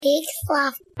Big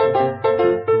fluff.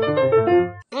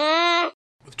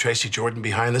 With Tracy Jordan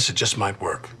behind this, it just might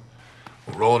work.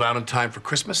 We'll roll it out in time for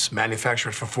Christmas, manufacture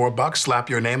it for $4, slap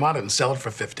your name on it, and sell it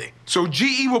for $50. So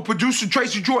GE will produce a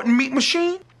Tracy Jordan meat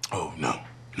machine? Oh, no.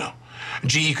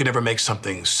 GE could never make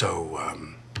something so,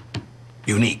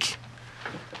 unique.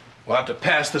 We'll have to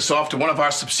pass this off to one of our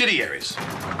subsidiaries.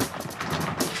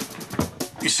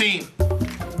 You see,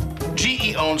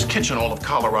 GE owns Kitchen Oil of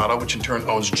Colorado, which in turn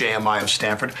owns JMI of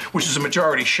Stanford, which is a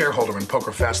majority shareholder in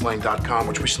PokerFastLane.com,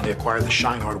 which recently acquired the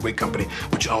Scheinhard Wig Company,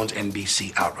 which owns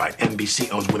NBC outright.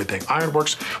 NBC owns Winnipeg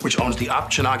Ironworks, which owns the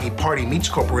Opchanagi Party Meats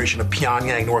Corporation of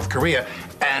Pyongyang, North Korea,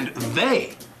 and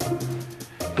they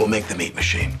will make the meat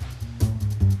machine.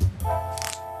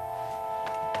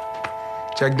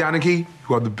 Jack Donaghy,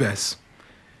 you are the best.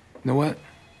 You know what?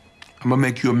 I'm gonna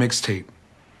make you a mixtape.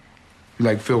 You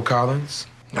like Phil Collins?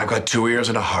 I've got 2 ears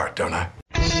and a heart, don't I?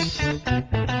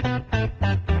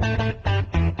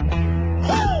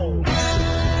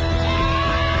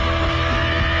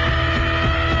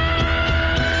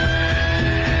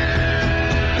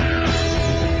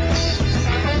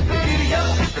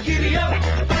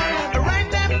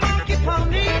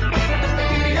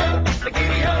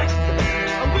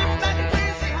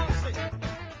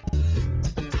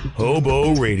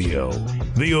 Hobo Radio,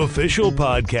 the official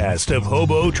podcast of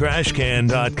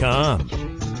HoboTrashCan.com.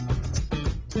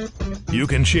 You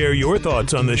can share your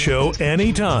thoughts on the show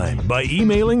anytime by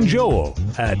emailing Joel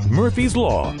at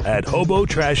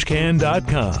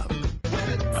murphyslaw@HoboTrashCan.com.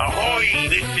 Ahoy,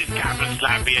 this is Captain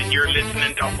Slappy, and you're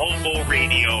listening to Hobo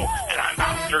Radio, and I'm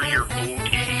after your booty.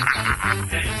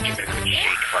 Give it a good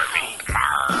shake for me.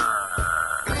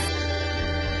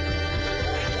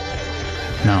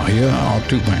 Now here are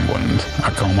two penguins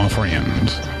I call my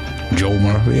friends, Joel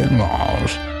Murphy and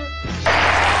Laws.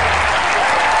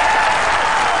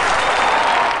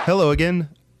 Hello again,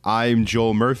 I'm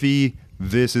Joel Murphy,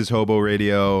 this is Hobo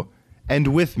Radio,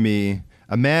 and with me,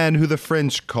 a man who the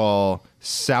French call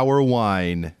sour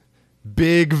wine,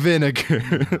 big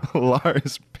vinegar,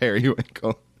 Lars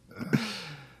Periwinkle.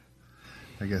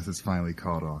 I guess it's finally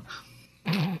caught on.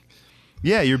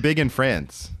 Yeah, you're big in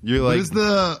France. You're like... Who's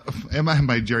the... Am I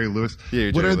by Jerry Lewis? Yeah,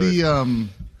 what Jerry are Lewis.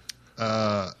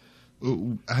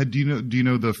 do you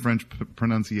know the French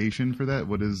pronunciation for that?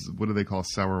 What do they call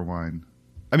sour wine?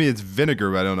 I mean, it's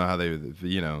vinegar, but I don't know how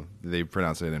they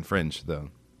pronounce it in French, though.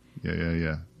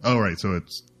 Yeah. Oh, right, so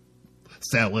it's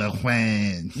sour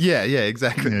wine. Yeah,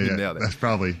 exactly. You nailed it. That's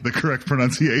probably the correct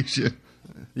pronunciation.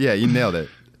 Yeah, you nailed it.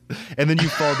 And then you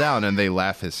fall down and they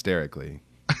laugh hysterically.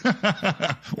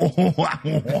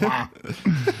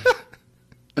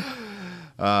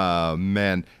 Oh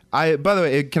man! By the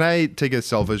way, can I take a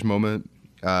selfish moment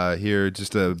here?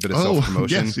 Just a bit of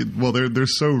self-promotion. Yes. Well, they're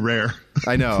so rare.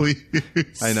 I know. Please.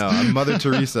 I know. I'm Mother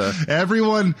Teresa.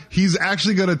 Everyone, he's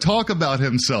actually going to talk about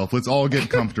himself. Let's all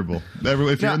get comfortable.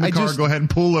 If you're in the car, go ahead and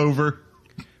pull over.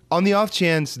 On the off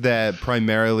chance that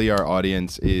primarily our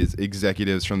audience is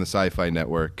executives from the Sci-Fi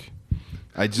Network,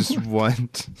 I just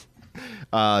want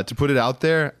to put it out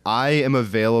there. I am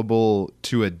available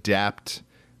to adapt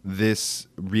this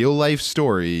real life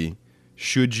story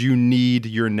should you need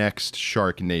your next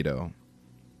Sharknado.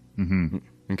 Mm-hmm.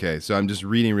 Okay, so I'm just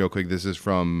reading real quick. This is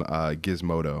from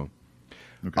Gizmodo.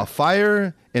 Okay. A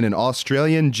fire in an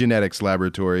Australian genetics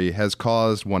laboratory has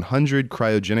caused 100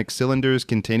 cryogenic cylinders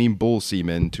containing bull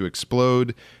semen to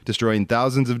explode, destroying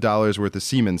thousands of dollars worth of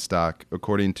semen stock,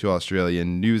 according to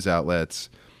Australian news outlets.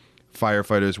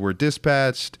 Firefighters were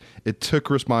dispatched. It took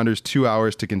responders 2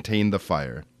 hours to contain the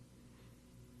fire.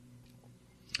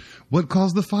 What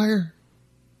caused the fire?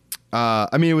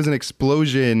 It was an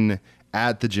explosion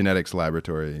at the genetics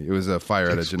laboratory. It was a fire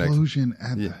at a genetics... Explosion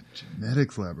at the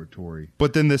genetics laboratory.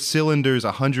 But then the cylinders,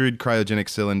 100 cryogenic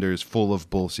cylinders full of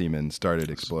bull semen started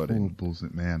exploding. Full of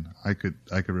bullshit, man. I could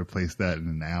replace that in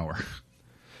an hour.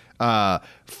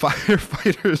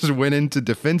 Firefighters went into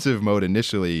defensive mode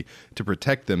initially to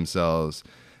protect themselves.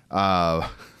 There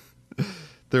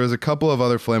was a couple of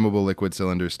other flammable liquid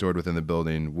cylinders stored within the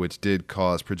building, which did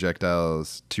cause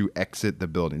projectiles to exit the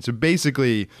building. So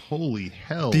basically, holy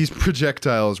hell, these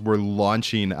projectiles were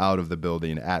launching out of the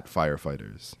building at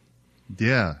firefighters.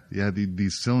 Yeah,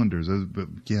 these cylinders, they're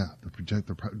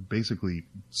basically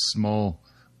small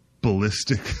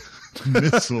ballistic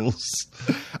missiles.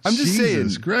 I'm just saying,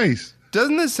 Jesus Christ.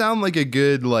 Doesn't this sound like a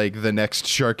good, the next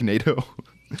Sharknado?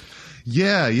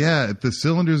 Yeah. If the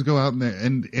cylinders go out in there,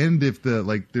 and if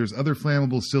there's other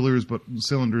flammable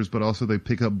cylinders, but also they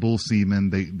pick up bull semen,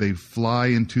 they fly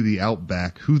into the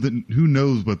outback. Who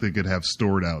knows what they could have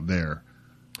stored out there?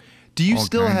 Do you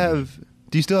still have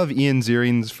Ian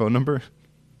Ziering's phone number?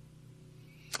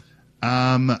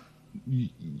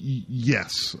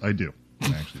 Yes, I do. I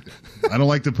actually do. I don't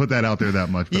like to put that out there that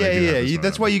much. But Yeah.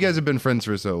 That's why you guys have been friends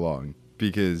for so long,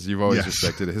 because you've always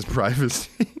respected his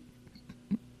privacy.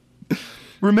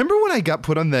 Remember when I got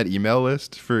put on that email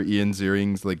list for Ian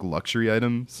Ziering's like luxury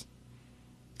items?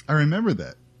 I remember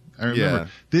that. I remember.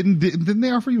 Yeah. Didn't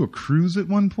they offer you a cruise at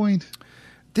one point?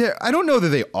 I don't know that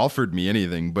they offered me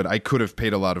anything, but I could have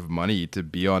paid a lot of money to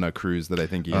be on a cruise that I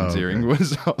think Ian Ziering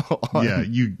was on. Yeah,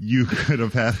 you could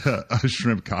have had a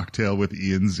shrimp cocktail with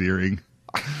Ian Ziering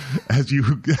as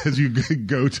you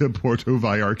go to Puerto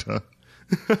Vallarta.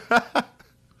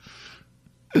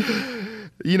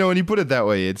 You know, when you put it that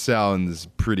way, it sounds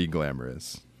pretty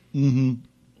glamorous. Mm-hmm.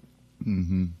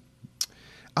 Mm-hmm.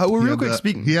 Real quick,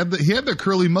 speaking, he had the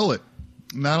curly mullet.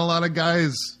 Not a lot of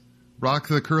guys rock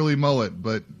the curly mullet,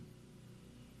 but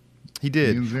he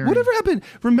did. Whatever happened?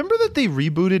 Remember that they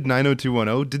rebooted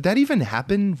 90210? Did that even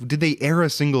happen? Did they air a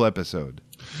single episode?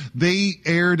 They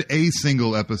aired a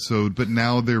single episode, but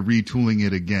now they're retooling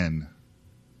it again.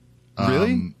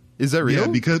 Really? Is that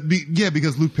real? Yeah,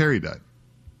 because Luke Perry died.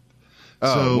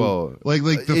 Like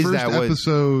the first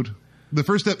episode.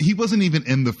 He wasn't even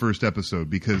in the first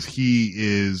episode because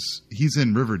he's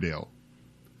in Riverdale.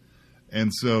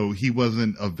 And so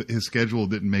his schedule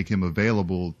didn't make him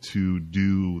available to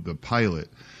do the pilot.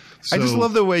 So, I just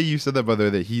love the way you said that, by the way,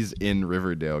 that he's in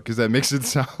Riverdale, because that makes it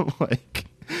sound like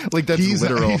that's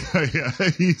literal.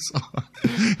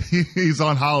 He's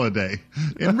on holiday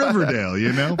in Riverdale,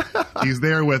 you know? He's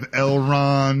there with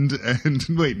Elrond and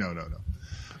wait, no.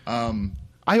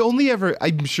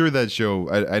 I'm sure that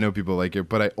show, I know people like it,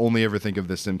 but I only ever think of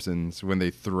The Simpsons when they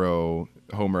throw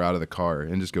Homer out of the car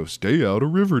and just go, "Stay out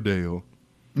of Riverdale."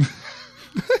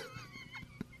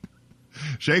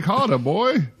 Shake harder,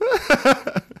 boy.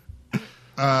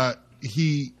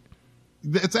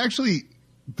 It's actually,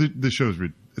 the show's,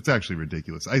 it's actually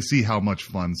ridiculous. I see how much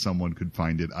fun someone could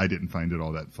find it. I didn't find it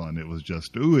all that fun. It was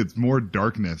just, it's more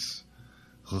darkness.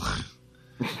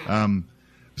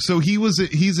 So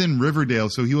he's in Riverdale,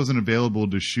 so he wasn't available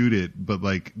to shoot it, but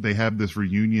like they have this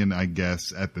reunion, I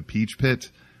guess, at the Peach Pit,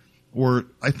 or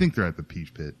I think they're at the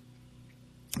Peach Pit,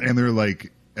 and they're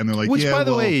like, which, by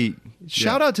the way,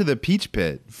 shout out to the Peach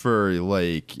Pit for,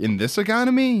 like, in this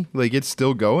economy, like, it's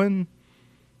still going.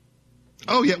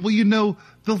 Oh yeah, well, you know,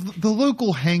 the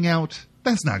local hangout,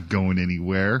 that's not going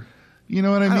anywhere. You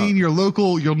know what I mean? Your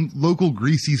local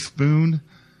greasy spoon.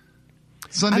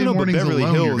 Sunday mornings Beverly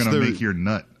alone, Hills, you're going to make your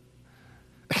nut.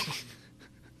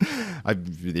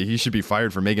 He should be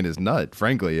fired for making his nut,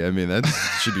 frankly. I mean, that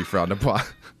should be frowned upon.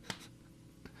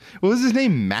 What was his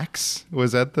name? Max?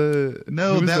 Was that the...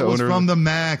 No, that was from the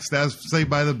Max. That's Saved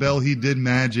by the Bell. He did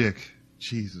magic.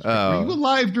 Jesus. Were you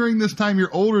alive during this time?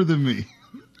 You're older than me.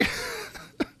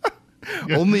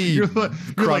 Only you're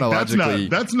chronologically. Like,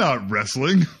 that's not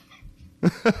wrestling.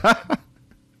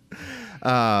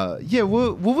 Yeah,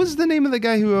 what was the name of the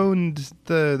guy who owned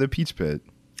the Peach Pit?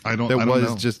 I don't know. I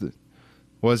honestly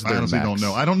don't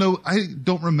know. I don't know. I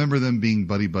don't remember them being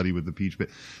buddy with the Peach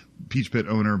Pit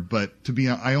owner. But to be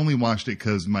honest, I only watched it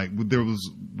because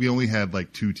we only had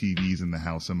like 2 TVs in the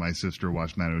house, and my sister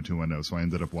watched 90210, so I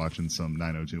ended up watching some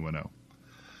 90210.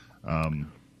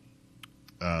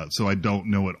 So I don't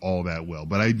know it all that well,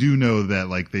 but I do know that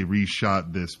like they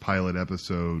reshot this pilot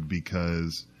episode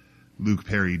because Luke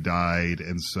Perry died,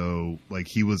 and so like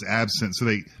he was absent. So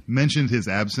they mentioned his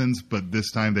absence, but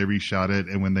this time they reshot it,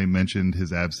 and when they mentioned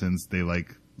his absence, they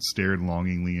like stared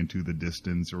longingly into the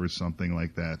distance or something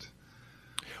like that.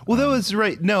 Well, that was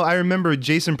right. No, I remember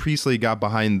Jason Priestley got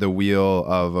behind the wheel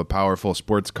of a powerful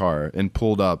sports car and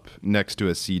pulled up next to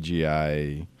a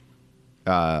CGI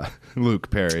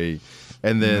Luke Perry,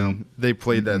 and then they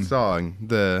played that song.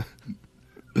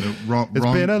 It's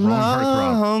been a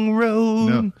long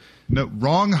road. No,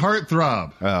 wrong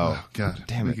heartthrob. Oh God,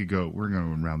 damn it! We're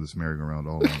going around this merry-go-round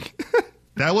all along.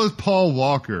 That was Paul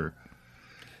Walker.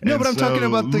 No, but I'm talking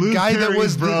about the guy that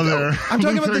was brother. I'm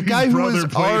talking about the guy who was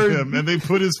him, and they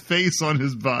put his face on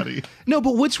his body. No,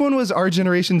 but which one was our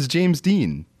generation's James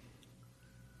Dean?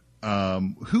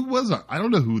 Who was I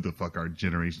don't know who the fuck our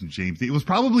generation's James Dean. It was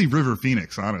probably River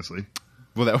Phoenix, honestly.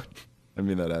 Well,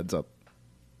 that adds up.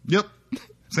 Yep.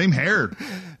 Same hair,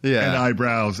 yeah, and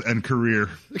eyebrows and career.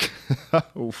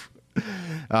 But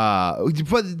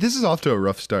this is off to a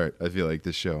rough start. I feel like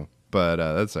this show, but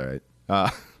that's all right.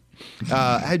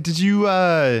 Did you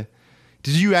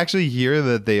actually hear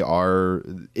that they are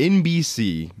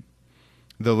NBC,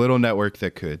 the little network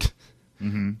that could?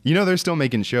 Mm-hmm. You know, they're still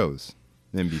making shows.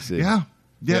 NBC. Yeah.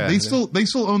 They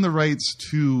still own the rights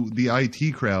to the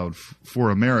IT crowd for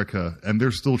America, and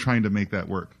they're still trying to make that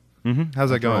work. Mm-hmm. How's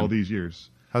that going? All these years.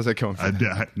 How's that going? I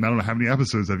don't know, how many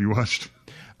episodes have you watched?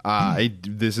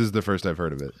 This is the first I've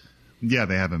heard of it. Yeah,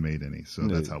 they haven't made any, so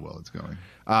that's how well it's going.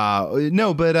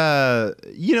 No, but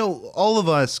all of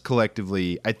us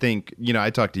collectively, I think, I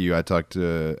talk to you, I talk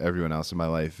to everyone else in my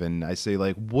life, and I say,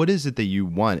 like, what is it that you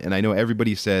want? And I know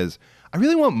everybody says, I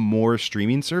really want more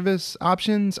streaming service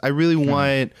options. I really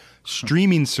want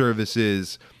streaming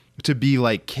services to be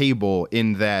like cable,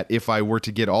 in that if I were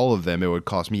to get all of them, it would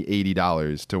cost me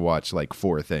 $80 to watch like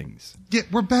 4 things. Yeah,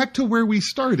 we're back to where we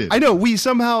started. I know, we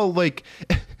somehow like...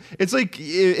 It's like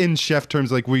in chef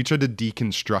terms, like we tried to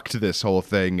deconstruct this whole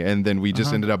thing, and then we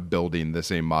just ended up building the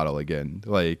same model again.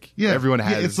 Like everyone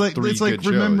has it's like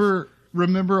good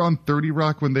remember on 30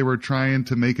 Rock when they were trying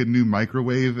to make a new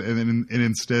microwave, and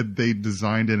instead they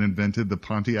designed and invented the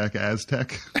Pontiac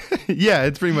Aztec. Yeah,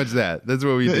 it's pretty much that. That's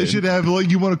what we did. It should have, like,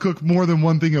 you want to cook more than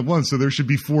one thing at once, so there should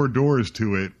be 4 doors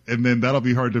to it, and then that'll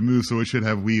be hard to move, so it should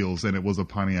have wheels, and it was a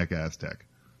Pontiac Aztec.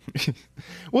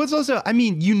 Well, it's also, I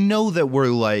mean, that we're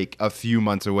like a few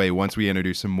months away, once we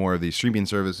introduce some more of these streaming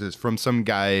services, from some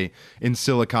guy in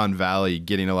Silicon Valley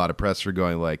getting a lot of press for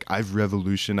going like, I've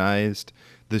revolutionized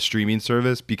the streaming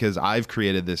service because I've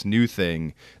created this new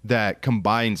thing that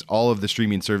combines all of the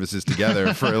streaming services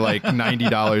together for like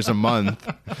 $90 a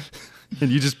month.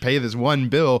 And you just pay this one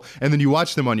bill and then you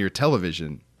watch them on your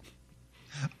television.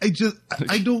 I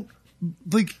don't,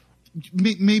 like,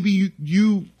 maybe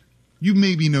you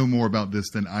maybe know more about this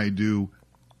than I do,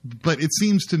 but it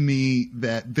seems to me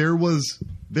that there was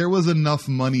enough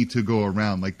money to go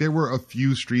around. Like, there were a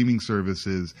few streaming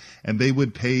services, and they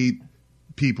would pay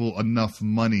people enough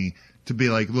money to be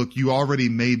like, look, you already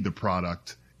made the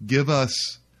product. Give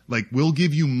us, like, we'll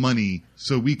give you money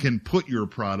so we can put your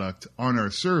product on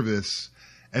our service,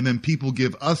 and then people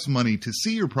give us money to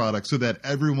see your product so that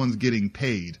everyone's getting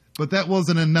paid. But that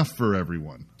wasn't enough for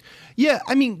everyone. Yeah,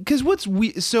 I mean, because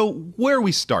so where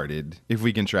we started, if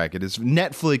we can track it, is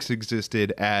Netflix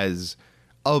existed as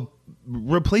a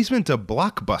replacement to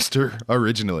Blockbuster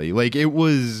originally. Like, it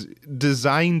was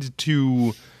designed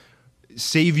to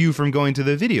save you from going to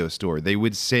the video store. They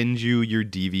would send you your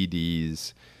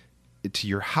DVDs to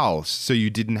your house so you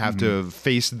didn't have to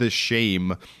face the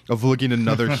shame of looking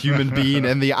another human being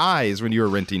in the eyes when you were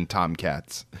renting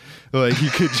Tomcats. Like, you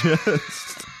could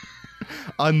just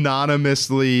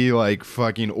anonymously like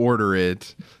fucking order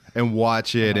it and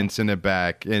watch it and send it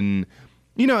back, and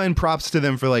and props to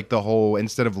them for like the whole,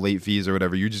 instead of late fees or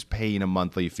whatever, you're just paying a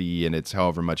monthly fee and it's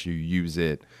however much you use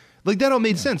it. Like, that all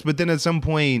made sense, but then at some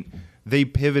point they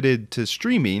pivoted to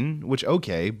streaming, which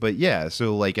but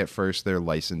so like at first they're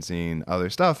licensing other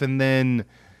stuff, and then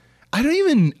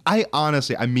I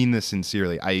honestly, I mean this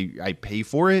sincerely, I pay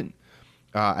for it.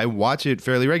 I watch it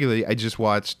fairly regularly. I just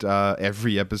watched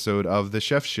every episode of The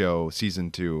Chef Show season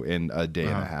 2 in a day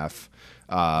and a half.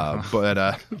 But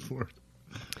I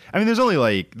mean, there's only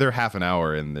like, they're half an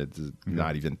hour, and it's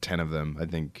not even 10 of them. I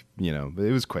think, but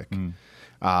it was quick.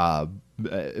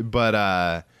 But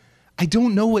I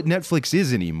don't know what Netflix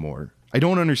is anymore. I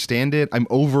don't understand it. I'm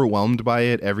overwhelmed by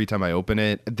it every time I open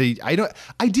it.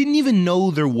 I didn't even know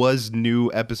there was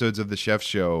new episodes of The Chef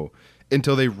Show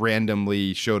until they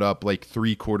randomly showed up like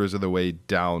 3/4 of the way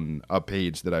down a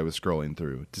page that I was scrolling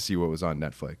through to see what was on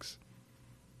Netflix.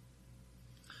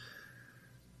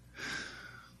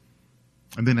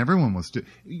 And then everyone was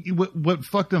what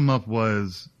fucked them up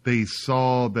was they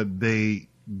saw that they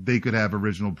could have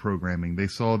original programming. They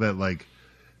saw that, like,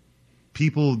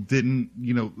 people didn't,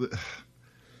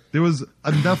 there was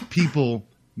enough people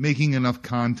making enough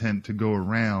content to go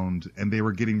around, and they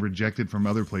were getting rejected from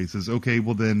other places. Okay,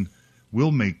 well then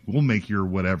we'll make your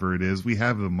whatever it is. We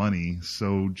have the money,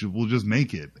 so we'll just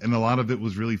make it. And a lot of it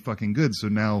was really fucking good. So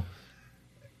now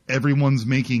everyone's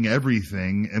making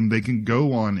everything, and they can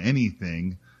go on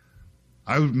anything.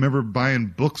 I remember buying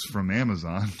books from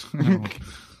Amazon.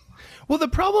 Well, the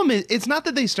problem is, it's not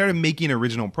that they started making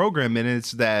original programming,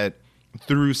 it's that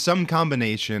through some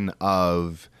combination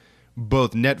of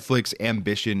both Netflix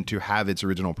ambition to have its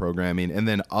original programming and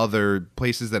then other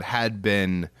places that had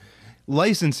been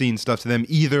licensing stuff to them,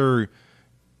 either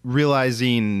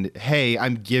realizing, hey,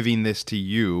 I'm giving this to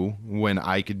you when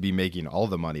I could be making all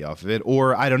the money off of it,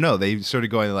 or I don't know, they started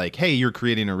going like, hey, you're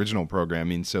creating original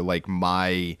programming, so like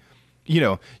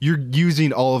you're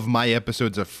using all of my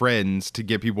episodes of Friends to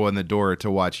get people in the door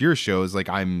to watch your shows. Like,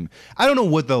 I don't know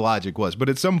what the logic was, but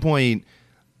at some point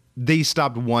they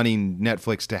stopped wanting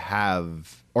Netflix to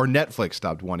have, or Netflix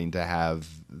stopped wanting to have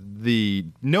the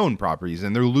known properties,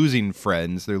 and they're losing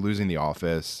Friends, they're losing The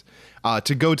Office,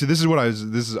 to go to, this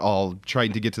is all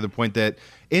trying to get to the point that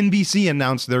NBC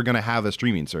announced they're going to have a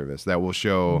streaming service that will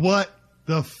show. What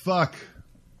the fuck?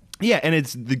 Yeah, and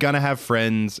it's gonna have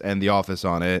Friends and The Office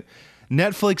on it.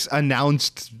 Netflix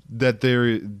announced that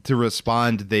to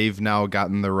respond, they've now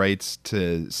gotten the rights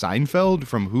to Seinfeld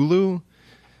from Hulu.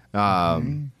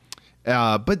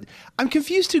 But I'm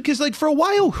confused too, because like for a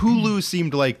while Hulu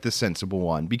seemed like the sensible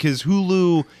one, because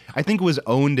Hulu I think was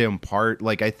owned in part,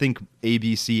 like I think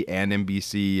ABC and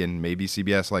NBC and maybe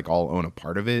CBS like all own a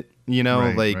part of it, you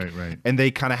know, right. And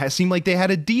they kind of seemed like they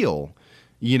had a deal.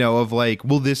 You know, of like,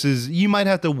 well, you might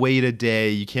have to wait a day.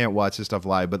 You can't watch this stuff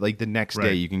live, but like the next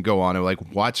day you can go on and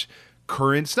like watch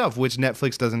current stuff, which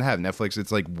Netflix doesn't have. Netflix,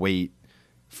 it's like wait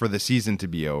for the season to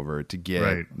be over to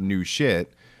get new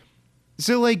shit.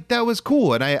 So like that was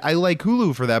cool. And I like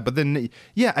Hulu for that. But then,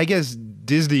 yeah, I guess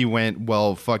Disney went,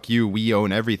 well, fuck you. We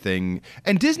own everything.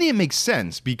 And Disney, it makes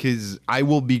sense because I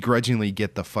will begrudgingly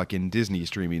get the fucking Disney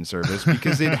streaming service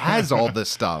because it has all this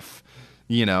stuff,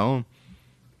 you know?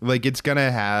 Like, it's going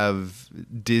to have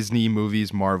Disney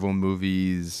movies, Marvel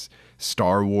movies,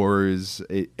 Star Wars,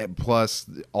 plus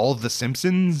all The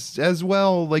Simpsons as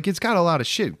well. Like, it's got a lot of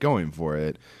shit going for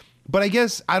it. But I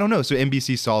guess, I don't know. So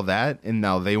NBC saw that, and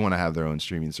now they want to have their own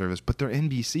streaming service. But they're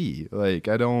NBC. Like,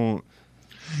 I don't...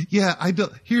 Yeah, I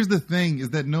don't... Here's the thing, is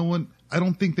that I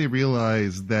don't think they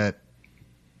realize that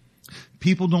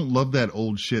people don't love that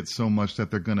old shit so much that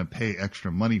they're going to pay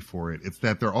extra money for it. It's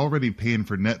that they're already paying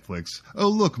for Netflix. Oh,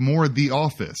 look, more The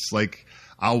Office. Like,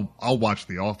 I'll watch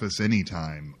The Office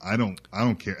anytime. I don't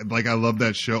care. Like, I love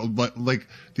that show. But like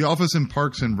The Office and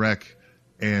Parks and Rec,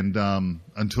 and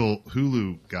until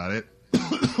Hulu got it,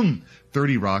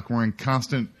 30 Rock were in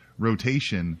constant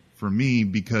rotation for me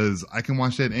because I can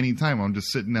watch that anytime. I'm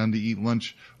just sitting down to eat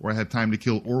lunch, or I have time to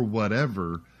kill, or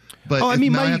whatever. But I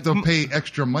have to pay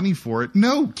extra money for it.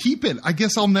 No, keep it. I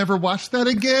guess I'll never watch that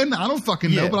again. I don't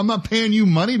fucking know, but I'm not paying you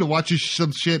money to watch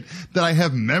some shit that I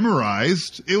have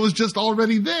memorized. It was just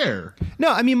already there. No,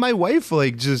 I mean, my wife,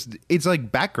 like, just, it's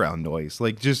like background noise.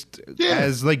 Like, just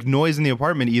as, like, noise in the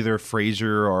apartment, either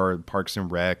Frasier or Parks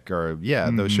and Rec or,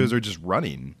 those shows are just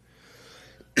running.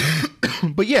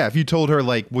 But yeah, if you told her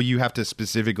like, well, you have to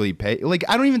specifically pay, like,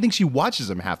 I don't even think she watches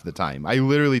them half the time. I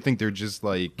literally think they're just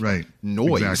like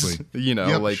noise, exactly. You know,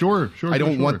 yep, like, sure. I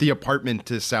don't want the apartment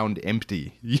to sound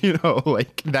empty, you know,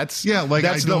 like that's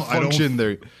the function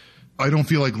there. I don't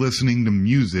feel like listening to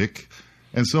music,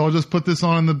 and so I'll just put this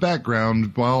on in the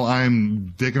background while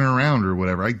I'm digging around or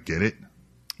whatever. I get it.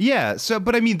 Yeah, so,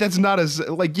 but I mean, that's not as,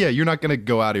 like, yeah, you're not going to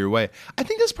go out of your way. I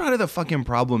think that's part of the fucking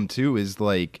problem, too, is,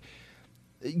 like,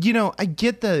 you know, I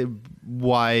get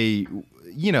why,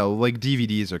 you know, like,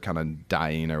 DVDs are kind of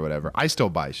dying or whatever. I still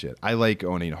buy shit. I like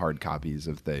owning hard copies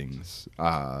of things.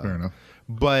 Fair enough.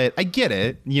 But I get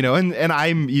it, you know, and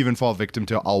I'm even fall victim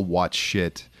to I'll watch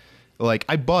shit. Like,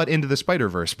 I bought Into the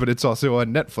Spider-Verse, but it's also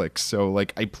on Netflix. So,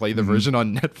 like, I play the version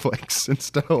on Netflix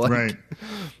instead of, like,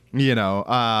 you know.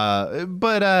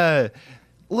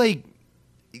 Like,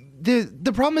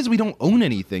 the problem is we don't own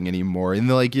anything anymore. And,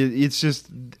 like, it's just,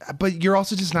 but you're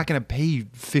also just not going to pay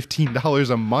 $15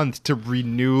 a month to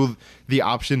renew the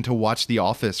option to watch The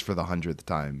Office for the 100th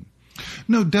time.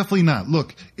 No, definitely not.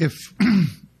 Look, if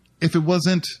it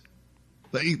wasn't,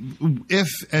 if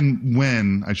and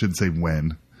when, I should say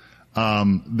when,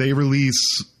 they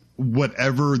release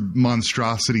whatever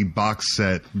monstrosity box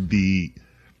set the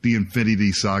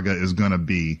Infinity Saga is going to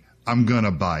be, I'm going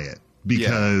to buy it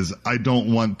because I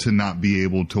don't want to not be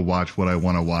able to watch what I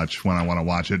want to watch when I want to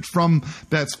watch it from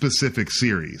that specific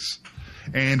series.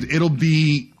 And it'll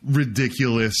be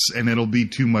ridiculous and it'll be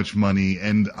too much money,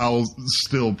 and I'll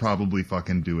still probably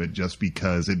fucking do it just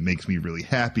because it makes me really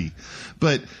happy.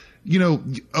 But, you know,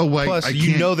 plus,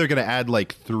 you know they're going to add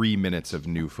like 3 minutes of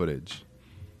new footage.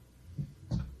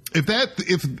 If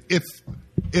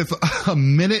a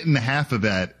minute and a half of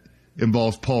that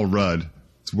involves Paul Rudd,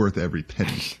 it's worth every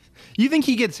penny. You think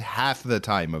he gets half the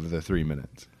time of the 3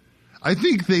 minutes? I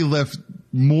think they left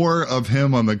more of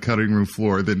him on the cutting room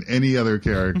floor than any other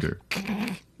character.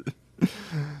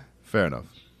 Fair enough.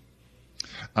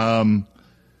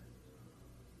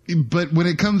 But when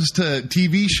it comes to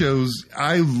TV shows,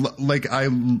 I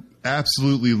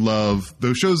absolutely love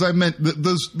those shows. I meant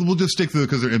those. We'll just stick to those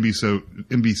because they're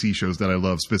NBC shows that I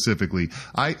love specifically.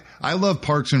 I love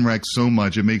Parks and Rec so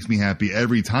much; it makes me happy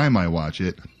every time I watch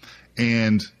it,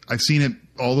 and I've seen it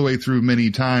all the way through many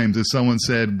times. If someone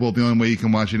said, "Well, the only way you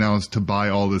can watch it now is to buy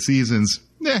all the seasons,"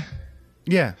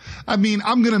 yeah. I mean,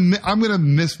 I'm gonna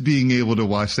miss being able to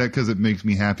watch that because it makes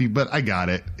me happy. But I got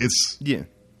it.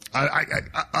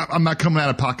 I'm not coming out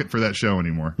of pocket for that show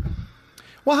anymore.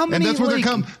 Well, how many? And that's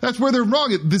where that's where they're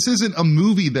wrong. This isn't a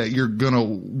movie that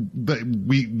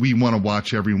we want to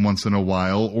watch every once in a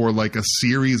while, or like a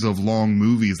series of long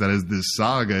movies that is this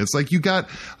saga. It's like you got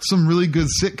some really good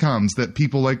sitcoms that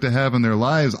people like to have in their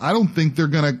lives. I don't think they're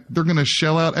gonna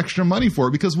shell out extra money for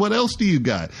it, because what else do you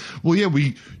got? Well, yeah,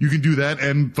 you can do that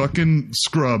and fucking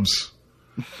Scrubs.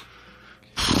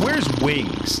 Where's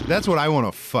Wings? That's what I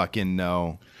want to fucking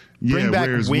know. Bring back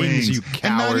Wings, you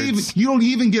cowards. You don't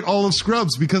even get all of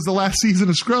Scrubs, because the last season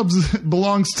of Scrubs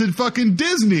belongs to fucking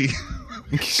Disney.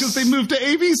 Because they moved to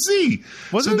ABC.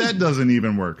 So that doesn't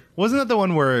even work. Wasn't that the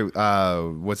one where,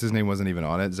 what's his name wasn't even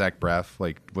on it? Zach Braff?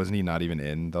 Like, wasn't he not even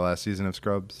in the last season of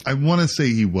Scrubs? I want to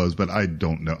say he was, but I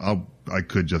don't know. I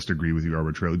could just agree with you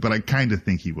arbitrarily, but I kind of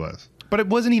think he was. But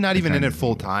wasn't he not even in it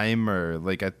full time? Or,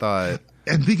 like, I thought...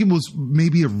 I think it was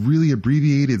maybe a really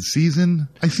abbreviated season.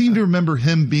 I seem to remember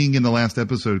him being in the last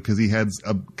episode because he had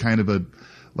a kind of a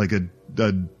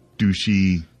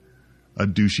douchey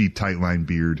tightline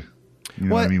beard. You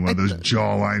know what I mean? One of those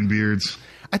jawline beards.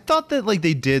 I thought that like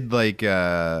they did like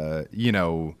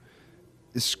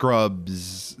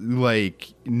Scrubs, like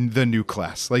the new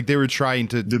class, like they were trying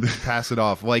to pass it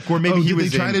off, like, or maybe he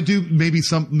was trying to do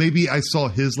maybe I saw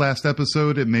his last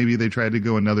episode and maybe they tried to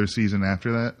go another season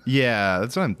after that. Yeah,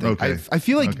 that's what I'm thinking. I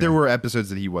feel like there were episodes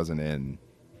that he wasn't in,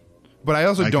 but I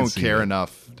also don't care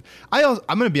enough. I'm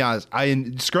going to be honest.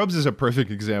 Scrubs is a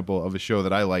perfect example of a show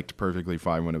that I liked perfectly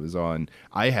fine when it was on.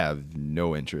 I have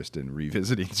no interest in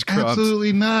revisiting Scrubs.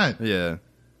 Absolutely not. Yeah.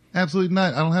 Absolutely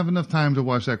not. I don't have enough time to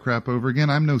watch that crap over again.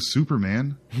 I'm no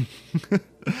Superman.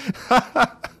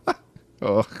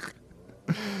 Oh.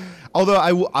 Although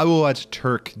I will watch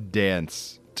Turk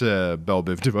dance to Belle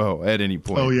Biv DeVoe at any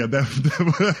point. Oh yeah,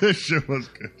 that show was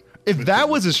good. If that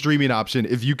was a streaming option,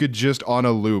 if you could just on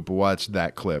a loop watch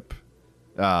that clip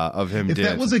of him dancing.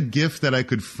 If that was a GIF that I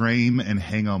could frame and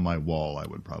hang on my wall, I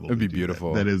would probably. It'd be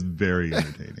beautiful. That is very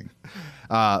entertaining.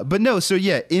 But no, so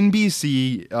yeah,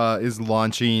 NBC is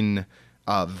launching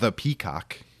The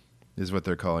Peacock, is what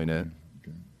they're calling it.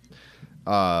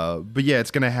 But yeah,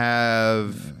 it's going to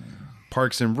have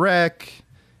Parks and Rec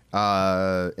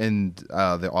and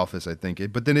The Office, I think.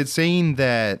 But then it's saying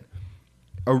that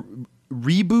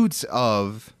reboots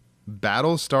of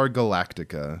Battlestar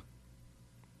Galactica,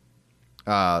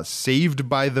 Saved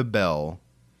by the Bell,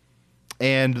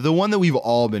 and the one that we've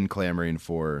all been clamoring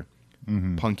for,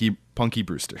 Punky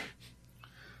Brewster.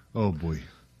 Oh boy.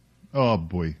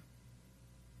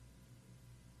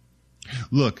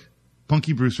 Look,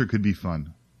 Punky Brewster could be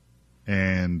fun.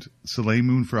 And Soleil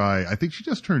Moon Frye, I think she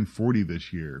just turned 40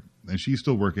 this year, and she's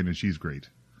still working and she's great.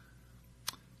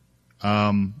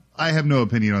 I have no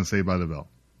opinion on Saved by the Bell.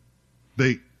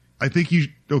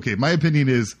 My opinion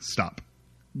is stop.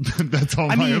 That's all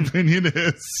my opinion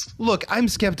is. Look, I'm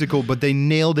skeptical, but they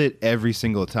nailed it every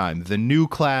single time. The new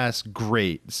class,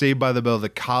 great. Saved by the Bell, the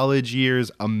college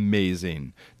years,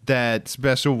 amazing. That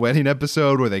special wedding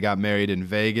episode where they got married in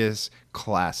Vegas,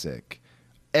 classic.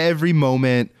 Every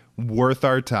moment, worth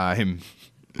our time.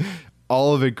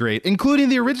 All of it great, including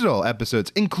the original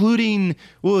episodes, including,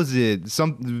 what was it,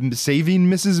 Saving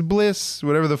Mrs. Bliss,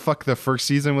 whatever the fuck the first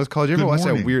season was called. You ever watch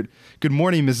that weird, Good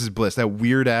Morning Mrs. Bliss, that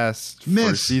weird ass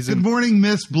first season? Good Morning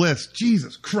Miss Bliss.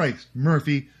 Jesus Christ,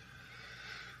 Murphy.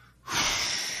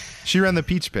 She ran the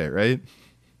Peach Pit, right?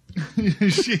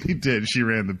 She did. She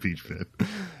ran the Peach Pit.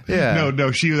 Yeah.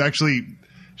 No, she was actually,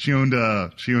 she owned a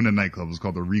nightclub. It was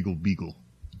called the Regal Beagle.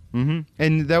 Mm-hmm.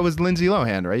 And that was Lindsay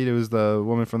Lohan, right? It was the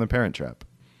woman from The Parent Trap.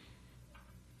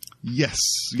 Yes,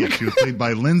 she was played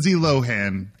by Lindsay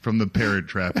Lohan from The Parent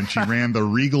Trap, and she ran the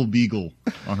Regal Beagle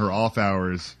on her off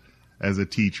hours as a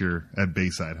teacher at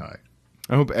Bayside High.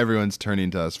 I hope everyone's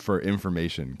turning to us for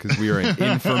information, because we are an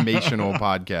informational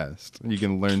podcast. You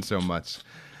can learn so much.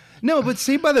 No, but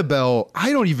Saved by the Bell,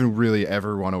 I don't even really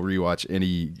ever want to rewatch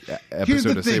any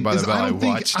episode of Saved by the Bell I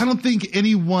watched. I don't think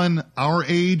anyone our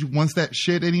age wants that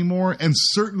shit anymore, and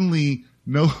certainly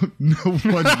no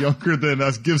one younger than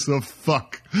us gives a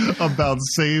fuck about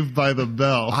Saved by the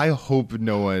Bell. I hope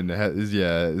no one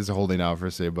is holding out for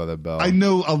Saved by the Bell. I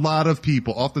know a lot of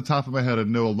people, off the top of my head, I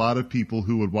know a lot of people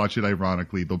who would watch it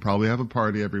ironically. They'll probably have a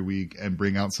party every week and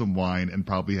bring out some wine and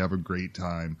probably have a great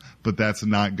time, but that's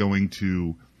not going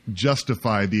to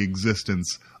justify the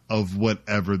existence of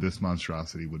whatever this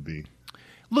monstrosity would be.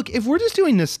 Look, if we're just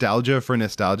doing nostalgia for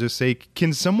nostalgia's sake,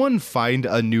 can someone find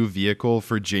a new vehicle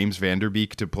for James Van Der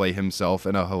Beek to play himself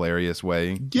in a hilarious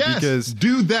way? Yes, because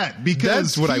do that,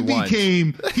 because that's what I want.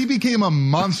 He became a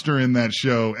monster in that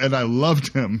show, and I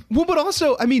loved him. Well, but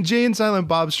also, I mean, Jay and Silent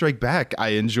Bob Strike Back, I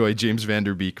enjoy James Van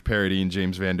Der Beek parodying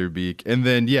James Van Der Beek. And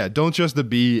then, yeah, Don't Trust the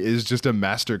Bee is just a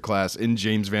masterclass in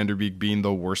James Van Der Beek being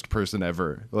the worst person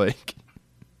ever. Like,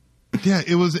 yeah,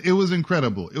 it was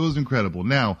incredible. It was incredible.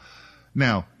 Now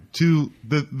to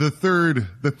the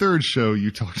third show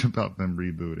you talked about them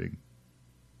rebooting.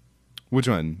 Which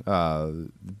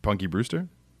one? Punky Brewster?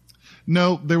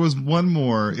 No, there was one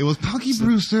more. It was Punky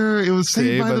Brewster. It was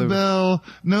Saved by the Bell.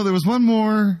 No, there was one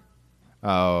more.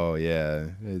 Oh,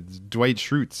 yeah. It's Dwight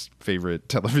Schrute's favorite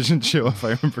television show, if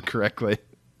I remember correctly.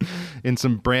 In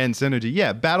some brand synergy.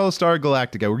 Yeah, Battlestar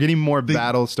Galactica. We're getting more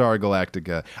Battlestar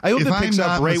Galactica. I hope it picks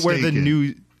up right where the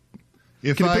new...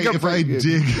 If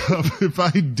I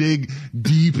dig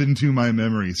deep into my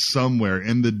memory somewhere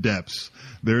in the depths,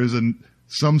 there is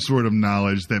some sort of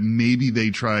knowledge that maybe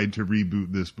they tried to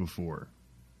reboot this before.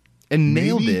 And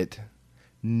nailed it.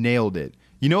 Nailed it.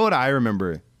 You know what I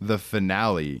remember? The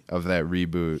finale of that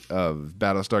reboot of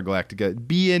Battlestar Galactica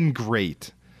being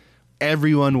great.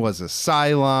 Everyone was a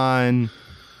Cylon.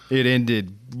 It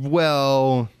ended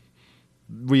well.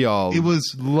 We all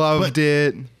loved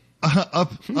it.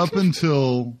 Up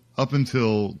until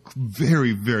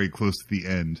very, very close to the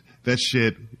end, that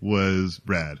shit was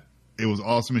rad. It was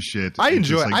awesome as shit. I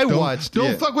enjoy it.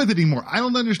 Don't fuck with it anymore. I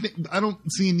don't understand. I don't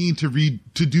see a need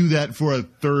to do that for a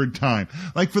third time.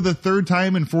 Like, for the third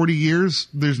time in 40 years,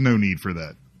 there's no need for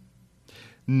that.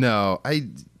 No,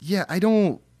 I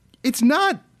don't. It's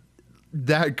not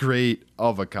that great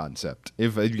of a concept.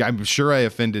 If I'm sure I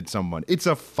offended someone, it's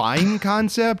a fine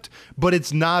concept, but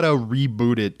it's not a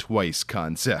reboot it twice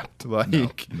concept.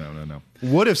 Like, no.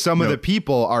 What if some of the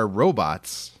people are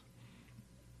robots?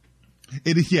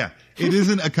 It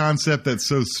isn't a concept that's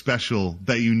so special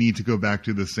that you need to go back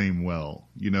to the same well.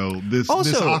 You know, this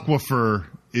aquifer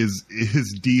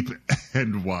is deep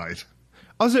and wide.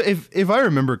 Also, if I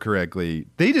remember correctly,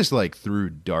 they just like threw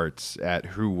darts at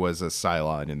who was a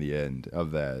Cylon in the end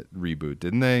of that reboot,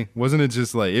 didn't they? Wasn't it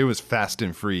just like it was fast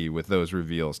and free with those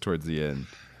reveals towards the end?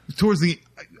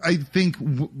 I think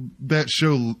that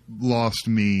show lost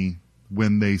me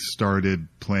when they started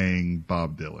playing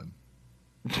Bob Dylan.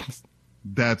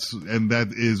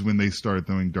 That is when they started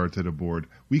throwing darts at a board.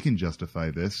 We can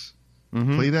justify this.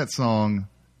 Mm-hmm. Play that song.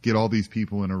 Get all these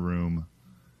people in a room.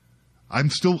 I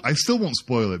still won't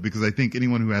spoil it because I think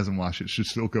anyone who hasn't watched it should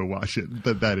still go watch it.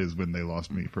 But that is when they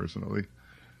lost me personally.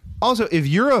 Also, if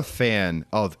you're a fan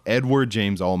of Edward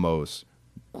James Olmos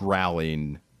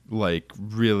growling like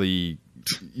really,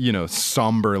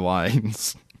 somber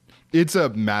lines, it's a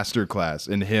masterclass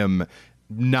in him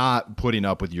not putting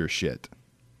up with your shit.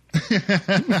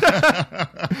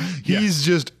 He's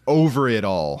just over it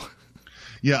all.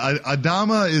 Yeah,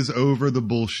 Adama is over the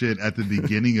bullshit at the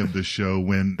beginning of the show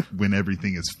when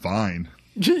everything is fine.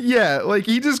 Yeah, like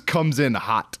he just comes in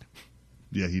hot.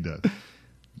 Yeah, he does.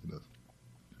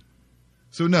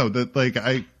 So no,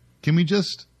 can we tell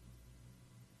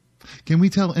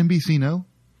NBC no?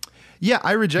 Yeah,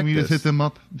 I reject this. Can we just hit them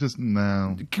up? Just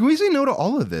no. Can we say no to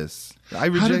all of this? How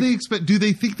do they expect? Do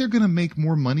they think they're going to make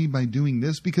more money by doing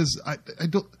this? Because I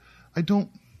don't.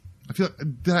 I feel.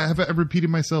 Did I have I repeated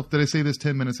myself? Did I say this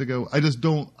 10 minutes ago? I just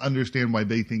don't understand why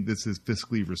they think this is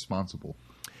fiscally responsible.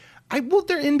 Well,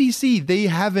 they're NBC. They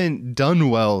haven't done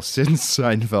well since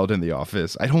Seinfeld and The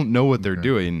Office. I don't know what they're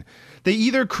doing. They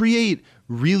either create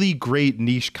really great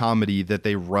niche comedy that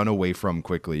they run away from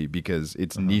quickly because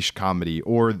it's niche comedy,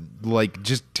 or like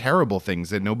just terrible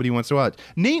things that nobody wants to watch.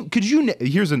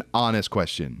 Here's an honest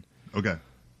question. Okay.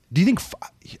 Do you think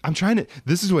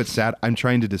this is what's sad. I'm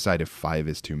trying to decide if 5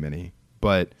 is too many,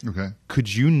 but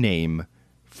could you name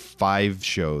 5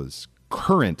 shows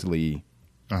currently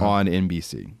on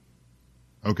NBC?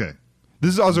 Okay.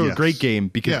 This is also a great game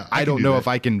because I don't know if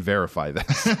I can verify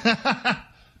this.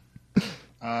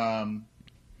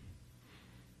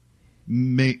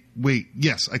 Wait,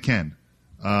 yes, I can.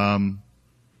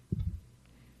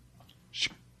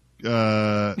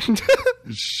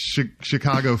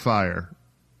 Chicago Fire.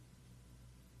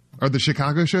 Are the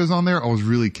Chicago shows on there? I was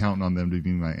really counting on them to be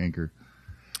my anchor.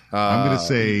 I'm going to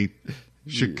say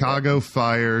Chicago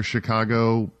Fire,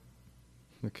 Chicago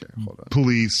hold on.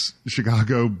 Police,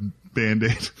 Chicago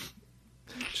Band-Aid.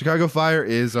 Chicago Fire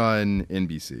is on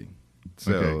NBC.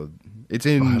 So it's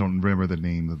in... I don't remember the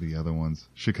name of the other ones.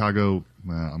 Chicago...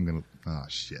 I'm going to...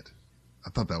 shit.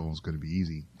 I thought that one was going to be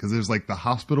easy. Because there's like the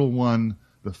hospital one,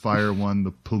 the fire one,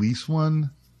 the police one.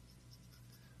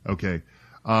 Okay.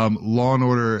 Law and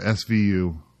Order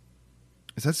SVU.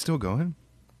 Is that still going?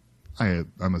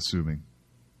 I'm assuming.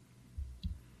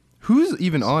 Who's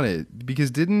even on it?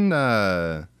 Because didn't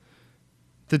the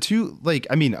two, like,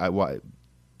 I mean,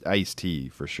 Ice-T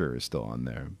for sure is still on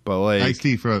there, but like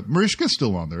Ice-T for Mariska's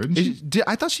still on there, isn't she?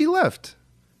 I thought she left.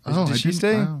 Did she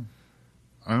stay? I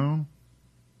don't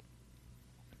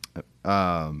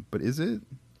know. But is it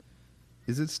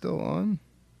still on?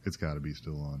 It's got to be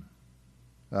still on.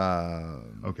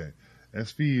 Okay,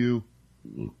 SVU,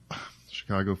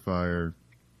 Chicago Fire.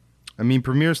 I mean,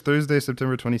 premieres Thursday,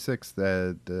 September 26th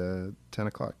at 10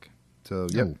 o'clock. So,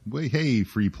 yeah. Oh, wait, hey,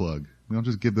 free plug. We don't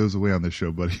just give those away on this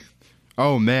show, buddy.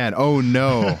 Oh, man. Oh,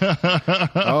 no.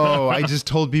 Oh, I just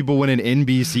told people when an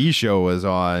NBC show was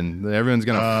on. Everyone's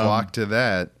going to flock to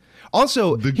that.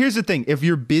 Also, here's the thing. If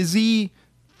you're busy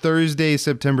Thursday,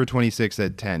 September 26th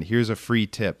at 10, here's a free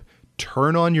tip.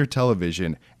 Turn on your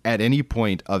television at any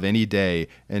point of any day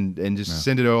and just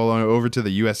send it all over to the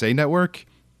USA Network.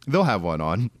 They'll have one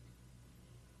on.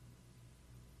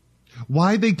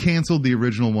 Why they canceled the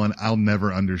original one, I'll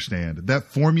never understand. That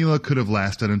formula could have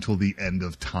lasted until the end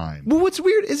of time. Well, what's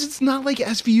weird is it's not like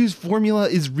SVU's formula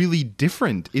is really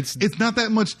different. It's not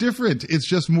that much different. It's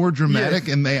just more dramatic,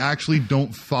 and they actually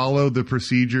don't follow the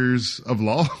procedures of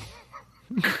law.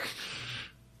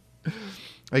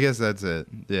 I guess that's it.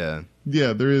 Yeah.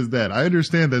 Yeah, there is that. I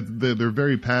understand that they're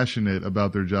very passionate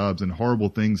about their jobs and horrible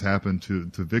things happen to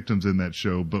victims in that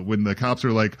show. But when the cops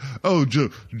are like, oh,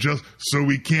 just so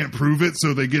we can't prove it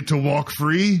so they get to walk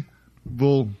free?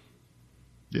 Well,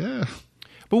 yeah.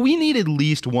 But we need at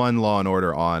least one Law and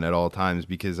Order on at all times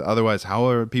because otherwise how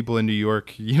are people in New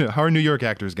York, how are New York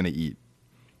actors going to eat?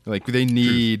 Like they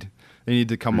need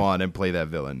to come on and play that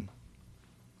villain.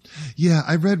 Yeah,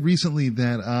 I read recently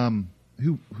that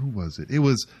who was it? It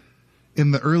was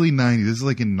in the early 90s. This is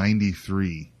like in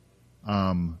 93.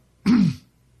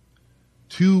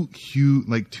 Two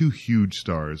huge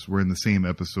stars were in the same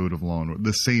episode of Law and Order.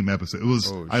 The same episode. It was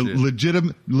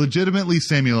legitimately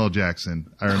Samuel L.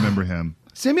 Jackson. I remember him.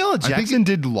 Samuel L. Jackson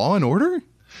did Law and Order?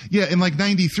 Yeah, in like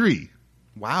 93.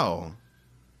 Wow.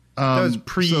 That was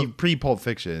pre Pulp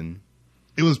Fiction.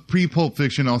 It was pre Pulp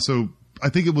Fiction. Also, I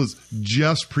think it was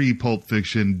just pre Pulp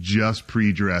Fiction, just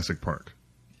pre Jurassic Park.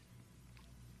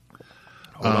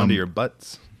 Hold on to your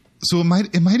butts. So it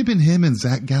might have been him and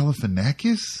Zach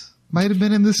Galifianakis might have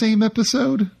been in the same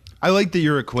episode. I like that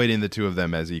you're equating the two of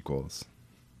them as equals.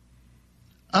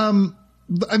 I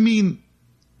mean,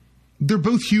 they're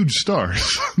both huge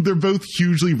stars. They're both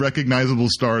hugely recognizable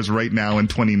stars right now in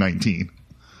 2019.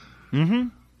 Mm-hmm.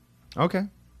 Okay.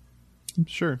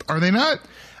 Sure. Are they not?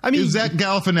 I mean, is Zach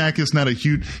Galifianakis not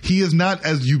he is not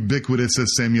as ubiquitous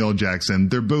as Samuel L. Jackson.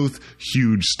 They're both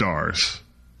huge stars.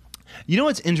 You know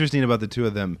what's interesting about the two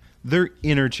of them? They're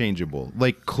interchangeable.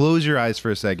 Like, close your eyes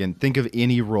for a second. Think of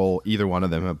any role either one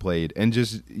of them have played, and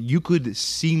just you could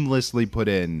seamlessly put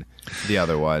in the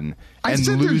other one and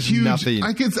lose nothing.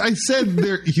 I said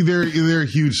they're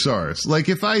huge stars. Like,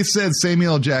 if I said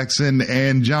Samuel L. Jackson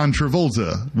and John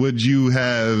Travolta, would you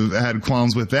have had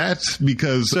qualms with that?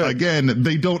 Because again,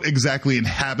 they don't exactly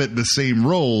inhabit the same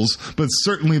roles, but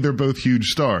certainly they're both huge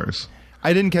stars.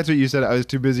 I didn't catch what you said. I was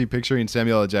too busy picturing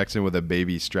Samuel L. Jackson with a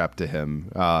baby strapped to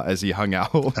him as he hung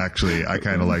out. Actually, I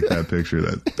kind of like that picture.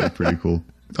 That's pretty cool.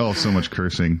 Oh, so much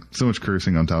cursing. So much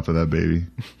cursing on top of that baby.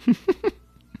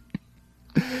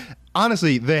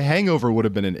 Honestly, The Hangover would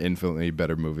have been an infinitely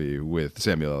better movie with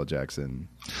Samuel L. Jackson.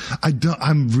 I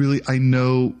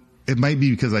know it might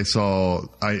be because I saw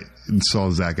Zach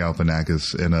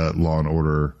Galifianakis in a Law and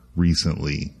Order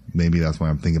recently. Maybe that's why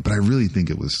I'm thinking, but I really think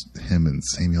it was him and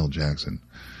Samuel Jackson.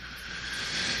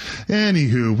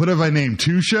 Anywho, what have I named?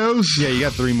 2 shows? Yeah, you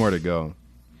got 3 more to go.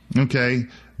 Okay.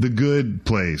 The Good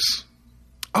Place.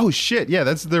 Oh, shit. Yeah,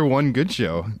 that's their one good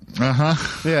show. Uh-huh.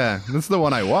 Yeah, that's the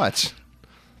one I watch.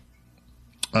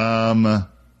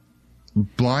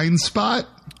 Blind Spot?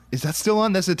 Is that still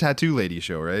on? That's the Tattoo Lady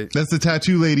show, right? That's the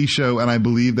Tattoo Lady show, and I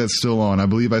believe that's still on. I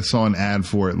believe I saw an ad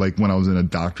for it like when I was in a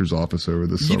doctor's office over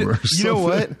the summer. You know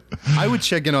what? I would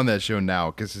check in on that show now,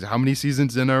 because how many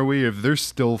seasons in are we? If they're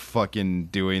still fucking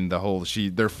doing the whole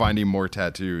they're finding more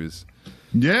tattoos.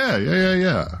 Yeah.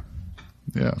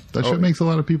 That show makes a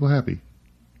lot of people happy.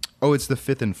 Oh, it's the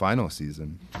 5th and final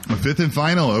season. The 5th and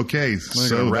final. Okay,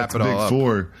 so wrap that's it all big up.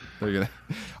 4.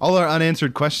 All our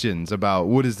unanswered questions about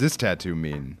what does this tattoo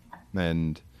mean?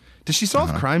 And does she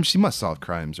solve crimes? She must solve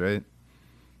crimes, right?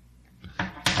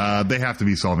 They have to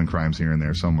be solving crimes here and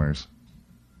there somewheres.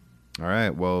 All right.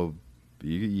 Well, can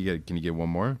you get one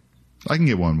more? I can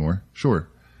get one more. Sure.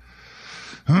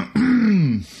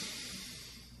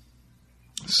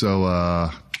 So,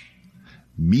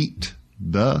 Meet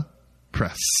the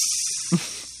Press.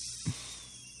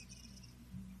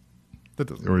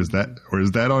 Or is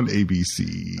that on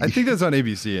ABC? I think that's on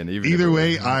ABC. And either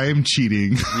way, I'm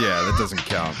cheating. Yeah, that doesn't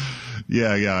count.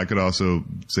 Yeah. I could also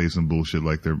say some bullshit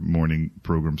like their morning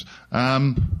programs. I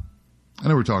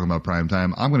know we're talking about prime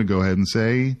time. I'm going to go ahead and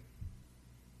say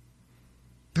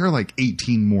there are like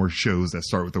 18 more shows that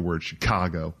start with the word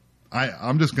Chicago.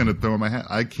 I'm just going to throw in my hat.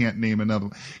 I can't name another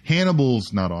one.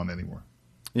 Hannibal's not on anymore.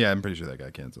 Yeah, I'm pretty sure that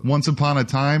got canceled. Once Upon a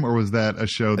Time, or was that a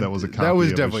show that was a copy That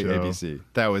was of definitely a show? ABC.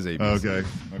 That was ABC.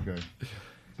 Okay.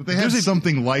 But they had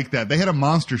something like that. They had a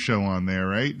monster show on there,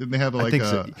 right? Didn't they have like I think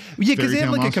so. Yeah, because they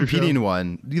had like a competing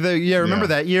one. Remember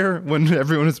that year when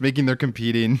everyone was making their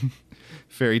competing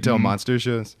fairy tale monster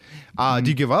shows? Do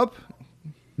you give up?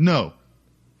 No.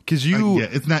 Because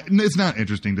it's not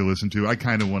interesting to listen to. I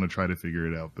kind of want to try to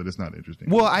figure it out, but it's not interesting.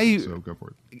 Well, so go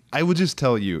for it. I would just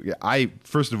tell you,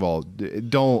 first of all,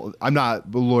 I'm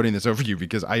not lording this over you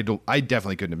because I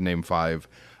definitely couldn't have named 5.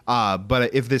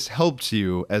 But if this helps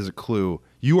you as a clue,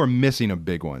 you are missing a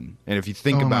big one. And if you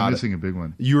think about it, missing a big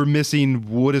one. You're missing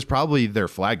what is probably their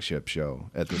flagship show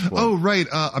at this point. Oh, right.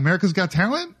 America's Got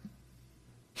Talent?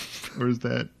 Or is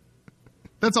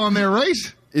that's on there, right?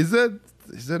 Is that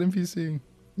NBC?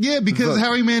 Yeah, because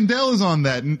Howie Mandel is on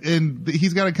that, and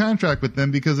he's got a contract with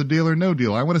them because of Deal or No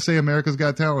Deal. I want to say America's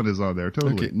Got Talent is on there,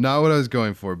 totally. Okay, not what I was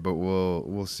going for, but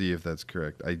we'll see if that's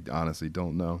correct. I honestly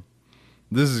don't know.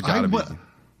 This has got to be.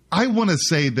 I want to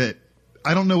say that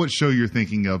I don't know what show you're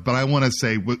thinking of, but I want to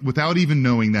say without even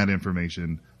knowing that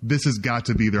information, this has got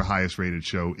to be their highest rated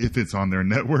show if it's on their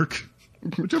network.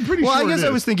 Which I'm pretty sure. Well, I guess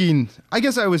it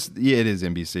is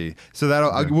NBC. So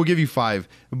we'll give you 5.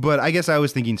 But I guess I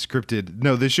was thinking scripted.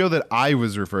 No, the show that I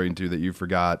was referring to that you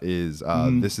forgot is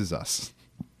This Is Us.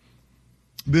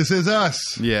 This Is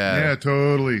Us. Yeah. Yeah,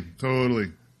 totally.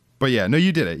 But yeah, no,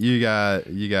 you did it. You got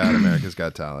America's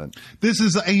Got Talent. This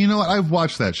is, and you know what? I've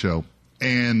watched that show,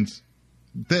 and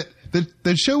that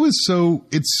show is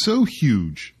it's so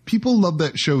huge. People love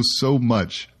that show so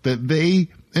much that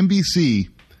NBC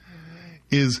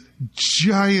is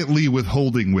giantly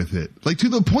withholding with it, like to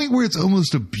the point where it's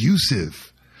almost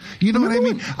abusive. You know what I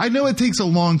mean? I know it takes a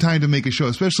long time to make a show,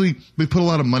 especially they put a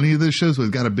lot of money into this show, so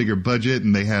they've got a bigger budget,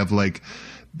 and they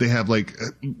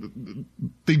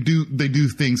do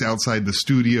things outside the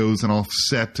studios and off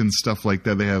set and stuff like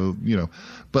that. They have,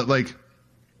 but like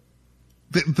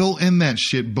they'll end that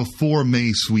shit before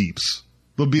May sweeps.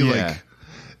 They'll be like,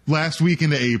 last week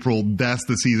into April, that's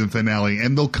the season finale,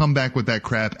 and they'll come back with that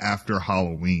crap after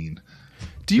Halloween.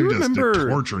 Do you remember? They're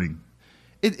torturing.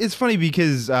 It's funny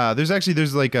because there's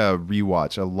like a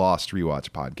Lost rewatch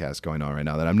podcast going on right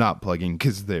now that I'm not plugging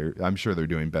because I'm sure they're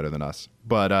doing better than us.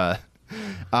 But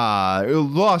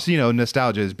Lost,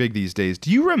 nostalgia is big these days.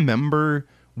 Do you remember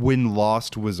when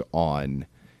Lost was on?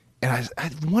 And I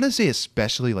want to say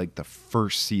especially like the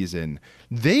first season,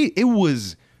 it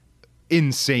was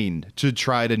insane to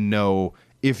try to know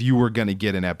if you were going to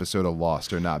get an episode of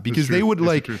Lost or not, because they would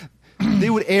they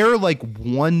would air like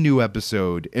one new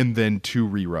episode and then 2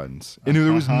 reruns, and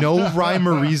there was no rhyme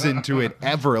or reason to it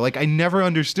ever. Like I never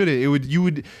understood it. You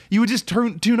would just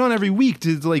tune on every week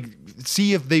to like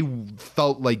see if they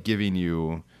felt like giving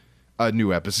you a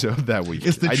new episode that week.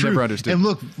 It's the truth. Never understood. And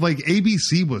look, like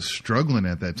ABC was struggling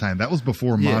at that time. That was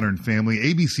before Modern Family.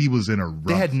 ABC was in a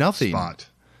rough spot.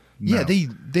 No. Yeah, they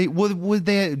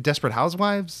had Desperate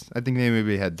Housewives? I think they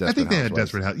maybe had Desperate Housewives. I think they had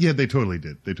Desperate Housewives. Yeah, they totally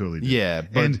did. Yeah,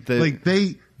 but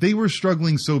they were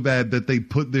struggling so bad that they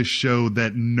put this show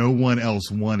that no one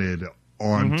else wanted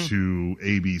onto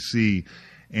ABC.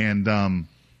 And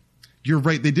you're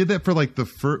right, they did that for like the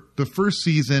first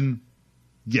season.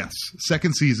 Yes,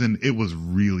 second season it was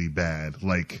really bad.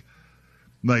 Like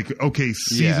okay,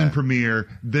 season premiere,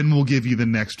 then we'll give you the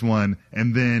next one,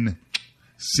 and then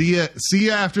See ya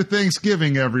after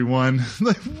Thanksgiving, everyone.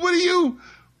 Like,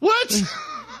 what?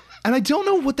 And I don't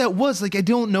know what that was. Like, I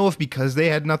don't know if because they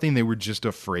had nothing, they were just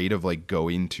afraid of like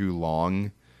going too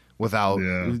long without.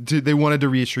 Yeah. They wanted to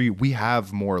reassure you we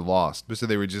have more Lost, so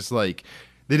they were just like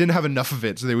they didn't have enough of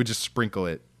it, so they would just sprinkle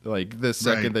it like the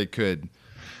second they could.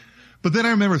 But then I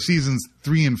remember seasons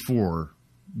 3 and 4.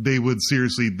 They would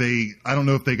seriously. I don't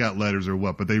know if they got letters or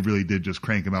what, but they really did just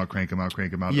crank them out.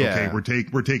 Yeah. Okay,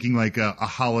 we're taking like a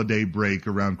holiday break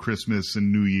around Christmas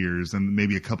and New Year's, and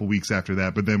maybe a couple weeks after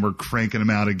that. But then we're cranking them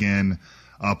out again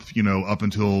up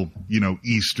until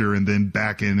Easter, and then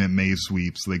back in at May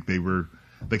sweeps. Like they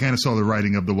kind of saw the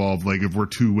writing of the wall of like if we're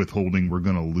too withholding, we're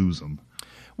gonna lose them.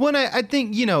 Well, I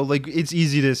think, like it's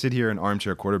easy to sit here and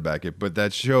armchair quarterback it, but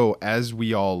that show, as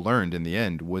we all learned in the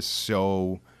end, was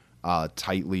so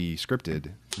tightly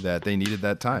scripted that they needed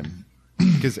that time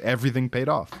because everything paid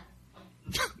off.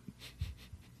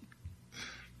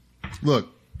 Look,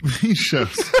 these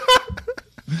shows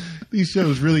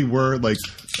really were like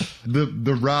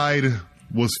the ride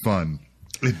was fun.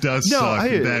 It does suck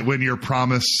that when you're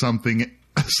promised something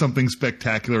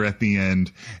spectacular at the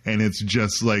end, and it's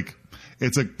just like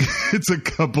it's a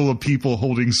couple of people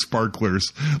holding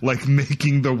sparklers, like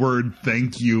making the word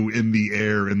 "thank you" in the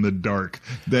air in the dark.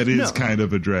 That is kind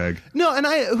of a drag. No, and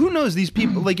who knows these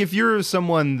people? Like, if you're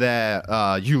someone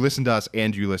that you listen to us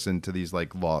and you listen to these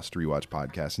like Lost rewatch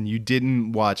podcasts, and you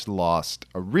didn't watch Lost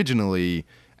originally,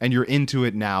 and you're into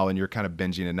it now, and you're kind of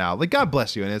binging it now, like, God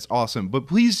bless you, and it's awesome. But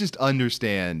please just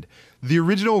understand, the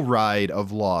original ride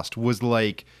of Lost was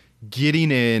like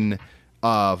getting in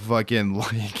fucking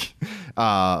like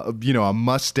a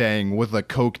Mustang with a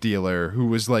coke dealer who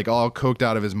was like all coked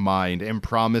out of his mind and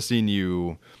promising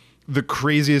you the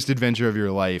craziest adventure of your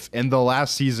life. And the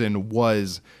last season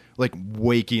was like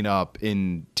waking up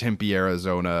in Tempe,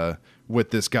 Arizona with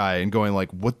this guy and going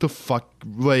like, what the fuck?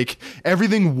 Like,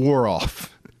 everything wore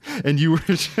off. And you were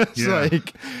just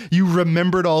like, you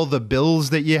remembered all the bills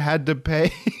that you had to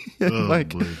pay.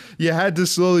 You had to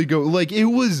slowly go. Like, it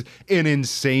was an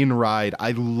insane ride.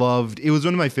 I loved it. Was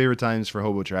one of my favorite times for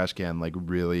Hobo Trash Can. Like,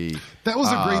 really. That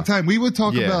was a great time. We would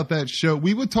talk about that show.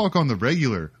 We would talk on the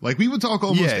regular. Like, we would talk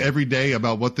almost every day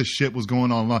about what the shit was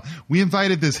going on. We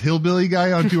invited this hillbilly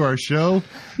guy onto our show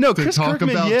to Chris talk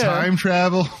Kirkman, about time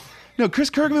travel. No, Chris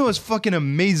Kirkman was fucking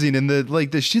amazing, and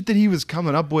the shit that he was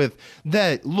coming up with.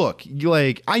 That, look,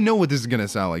 like, I know what this is gonna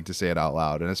sound like to say it out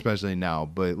loud, and especially now,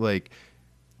 but like,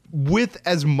 with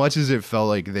as much as it felt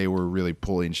like they were really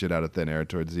pulling shit out of thin air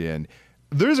towards the end,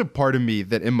 there's a part of me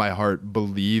that in my heart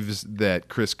believes that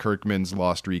Chris Kirkman's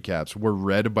Lost recaps were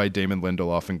read by Damon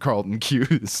Lindelof and Carlton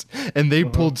Cuse, and they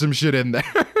pulled some shit in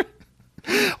there.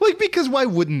 Like, because why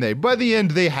wouldn't they? By the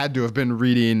end, they had to have been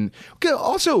reading. Okay,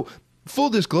 also,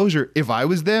 full disclosure, if I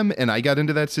was them and I got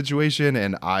into that situation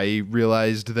and I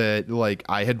realized that, like,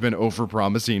 I had been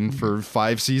overpromising for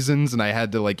 5 seasons and I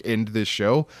had to, like, end this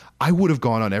show, I would have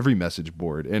gone on every message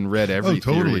board and read every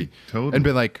theory and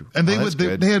been like, and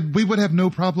we would have no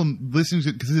problem listening to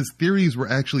it because his theories were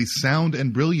actually sound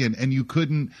and brilliant, and you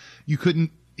couldn't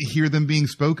hear them being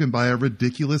spoken by a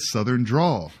ridiculous Southern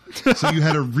drawl. So you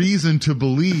had a reason to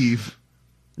believe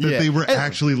that they were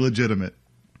actually legitimate.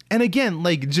 And again,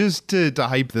 like, just to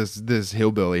hype this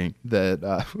hillbilly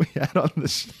that we had on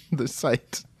the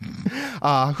site,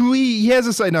 who he has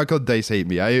a site now called Dice Hate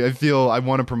Me. I feel I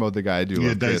want to promote the guy. I do.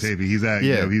 Yeah, Dice Hate Me. He's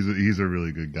a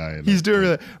really good guy. He's doing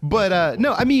really, but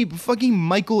no, I mean, fucking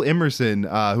Michael Emerson,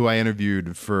 who I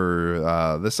interviewed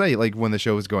for the site, like when the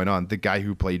show was going on, the guy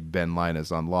who played Ben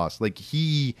Linus on Lost, like,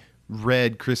 he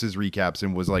read Chris's recaps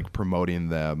and was like promoting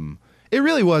them. It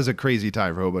really was a crazy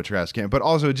time for Hobo Trash Can, but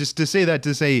also just to say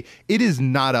it is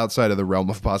not outside of the realm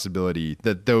of possibility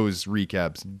that those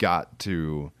recaps got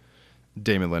to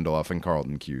Damon Lindelof and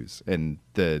Carlton Cuse.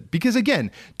 Because again,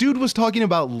 dude was talking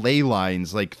about ley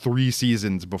lines like 3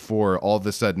 seasons before all of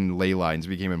a sudden ley lines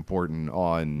became important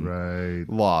on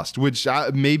Lost, which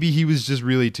maybe he was just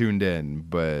really tuned in,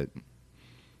 but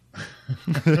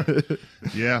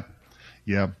yeah.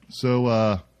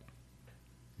 So,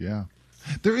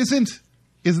 there isn't.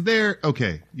 Is there?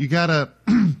 Okay, you gotta.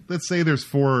 Let's say there's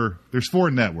 4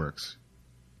 networks.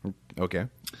 Okay.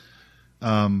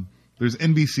 There's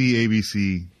NBC,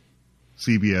 ABC,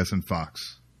 CBS, and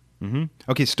Fox. Mm-hmm.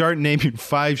 Okay, start naming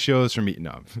 5 shows from each.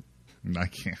 No, I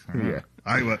can't. Yeah.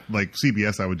 I like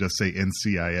CBS. I would just say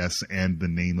NCIS and the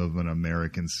name of an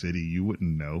American city. You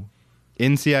wouldn't know.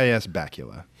 NCIS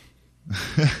Bacula.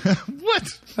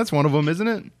 What? That's one of them, isn't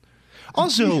it?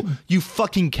 Also, you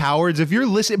fucking cowards, if you're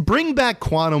listening, bring back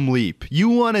Quantum Leap. You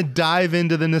want to dive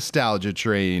into the nostalgia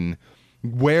train.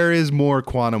 Where is more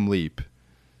Quantum Leap?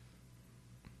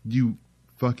 You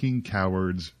fucking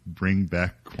cowards, bring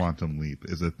back Quantum Leap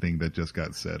is a thing that just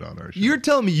got said on our show. You're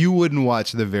telling me you wouldn't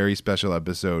watch the very special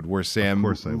episode where Sam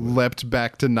leapt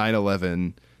back to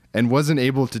 9/11 and wasn't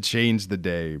able to change the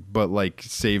day, but like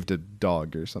saved a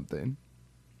dog or something?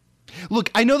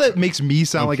 Look, I know that makes me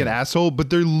sound like an asshole, but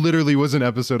there literally was an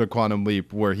episode of Quantum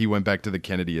Leap where he went back to the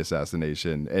Kennedy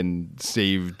assassination and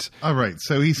saved. All right,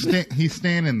 so he's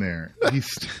standing there.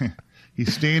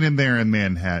 He's standing there in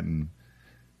Manhattan.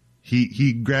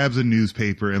 He grabs a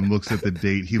newspaper and looks at the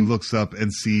date. He looks up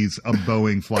and sees a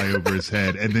Boeing fly over his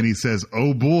head, and then he says,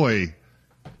 "Oh boy!"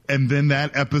 And then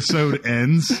that episode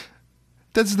ends.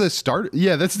 That's the start.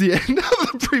 Yeah, that's the end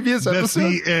of the previous episode. That's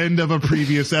the end of a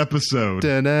previous episode.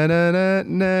 I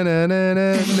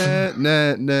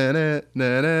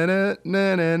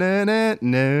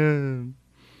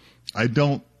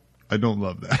don't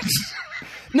love that.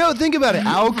 No, think about it.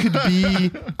 Al could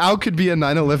be a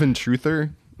 9/11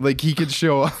 truther. Like, he could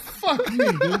show up. Fuck me,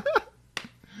 dude.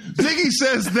 Ziggy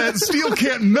says that steel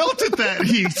can't melt at that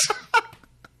heat.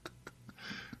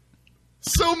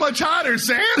 So much hotter,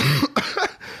 Sam.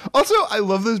 Also, I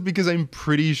love this because I'm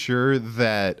pretty sure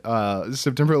that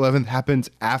September 11th happens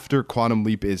after Quantum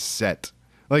Leap is set.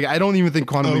 Like, I don't even think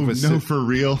Quantum Leap was set. For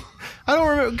real? I don't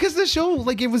remember, because the show,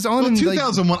 like, it was on in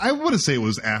 2001. I want to say it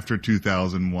was after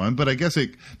 2001, but I guess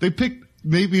they picked,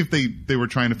 maybe if they were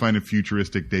trying to find a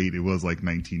futuristic date, it was like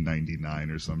 1999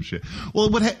 or some shit.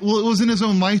 Well, it was in his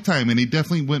own lifetime, and he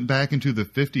definitely went back into the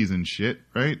 50s and shit,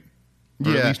 right?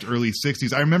 Or at least early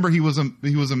 60s. I remember he was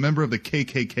a member of the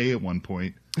KKK at one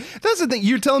point. That's the thing.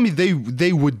 You're telling me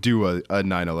they would do a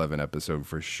 9/11 episode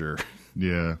for sure.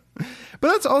 Yeah.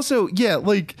 But that's also,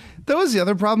 like, that was the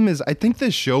other problem is I think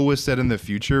the show was set in the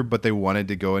future, but they wanted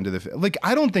to go into like,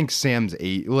 I don't think Sam's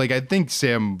 8. Like, I think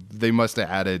they must have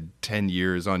added 10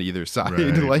 years on either side.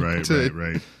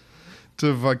 Right.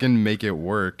 To fucking make it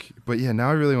work. But yeah, now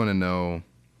I really want to know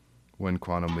when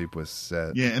Quantum Leap was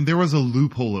set. Yeah, and there was a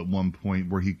loophole at one point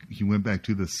where he went back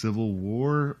to the Civil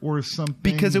War or something.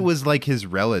 Because it was like his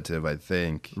relative, I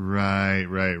think. Right.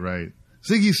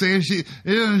 Ziggy saying she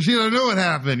don't know what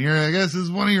happened. I guess it's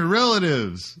one of your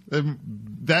relatives.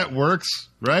 That works,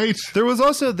 right? There was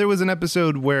an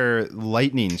episode where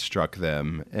lightning struck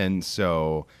them, and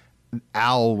so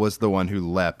Al was the one who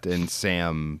leapt, and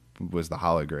Sam was the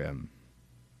hologram.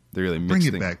 They really mixed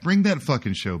Bring it back. Bring that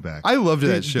fucking show back. I loved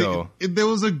that show. There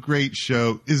was a great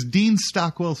show. Is Dean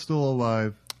Stockwell still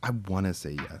alive? I want to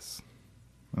say yes.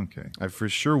 Okay. I for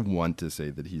sure want to say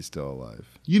that he's still alive.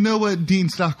 You know what Dean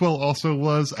Stockwell also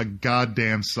was? A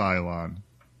goddamn Cylon.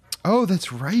 Oh,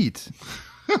 that's right.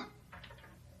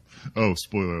 Oh,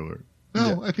 spoiler alert. No,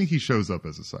 yeah. I think he shows up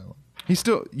as a Cylon. He's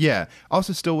still,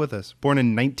 also still with us. Born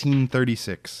in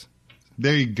 1936.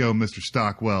 There you go, Mr.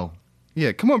 Stockwell.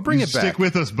 Yeah, come on, bring it back. Stick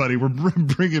with us, buddy. We're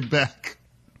bring it back.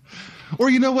 Or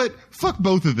you know what? Fuck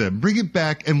both of them. Bring it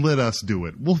back and let us do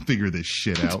it. We'll figure this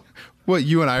shit out. What,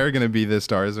 you and I are going to be the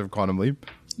stars of Quantum Leap?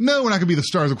 No, we're not going to be the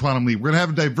stars of Quantum Leap. We're going to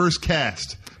have a diverse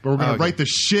cast, but we're going to write the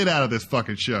shit out of this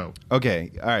fucking show.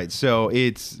 Okay, all right. So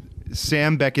it's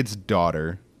Sam Beckett's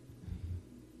daughter.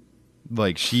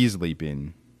 Like, she's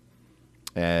leaping.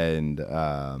 And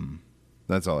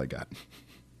that's all I got.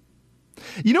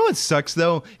 You know what sucks,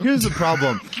 though? Here's the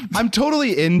problem. I'm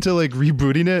totally into, like,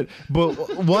 rebooting it. But,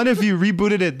 one, if you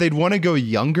rebooted it, they'd want to go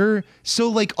younger. So,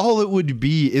 like, all it would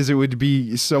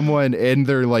be someone in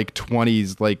their, like,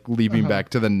 20s, like, leaping back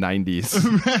to the 90s.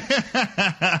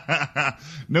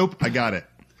 Nope, I got it.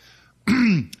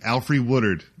 Alfre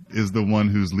Woodard is the one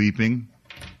who's leaping.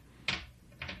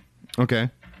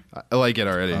 Okay. I like it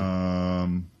already.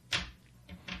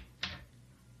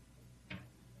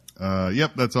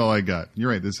 Yep, that's all I got.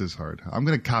 You're right, this is hard. I'm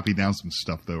going to copy down some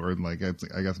stuff, though, or like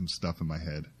I got some stuff in my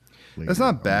head. Later. That's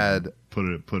not bad. Put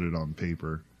it on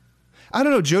paper. I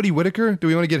don't know, Jodie Whittaker, do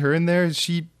we want to get her in there?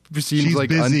 She seems She's like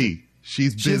busy.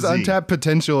 She's busy. She has untapped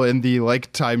potential in the,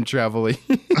 like, time traveling.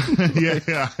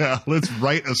 yeah. Let's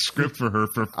write a script for her.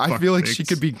 I feel like she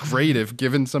could be great if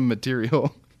given some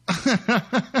material.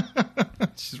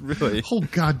 She's really whole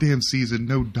goddamn season,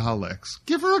 no Daleks.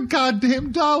 Give her a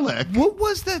goddamn Dalek. What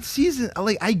was that season?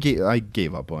 Like, I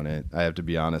gave up on it. I have to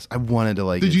be honest. I wanted to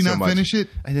like. Did it you so not much. Finish it?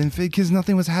 I didn't because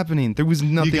nothing was happening. There was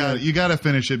nothing. You got to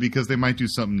finish it because they might do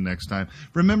something next time.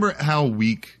 Remember how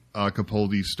weak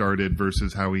Capaldi started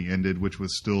versus how he ended, which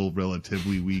was still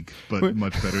relatively weak, but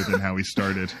much better than how he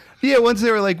started. Yeah, once they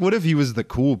were like, what if he was the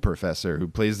cool professor who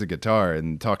plays the guitar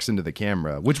and talks into the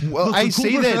camera? Which I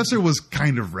say that professor was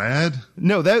kind of rad.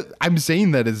 No, that I'm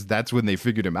saying that's when they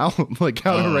figured him out, like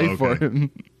how to write for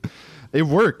him. It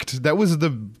worked. That was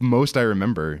the most I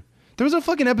remember. There was a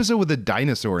fucking episode with a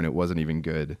dinosaur and it wasn't even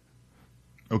good.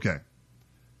 Okay.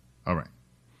 All right.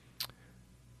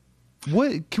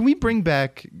 What can we bring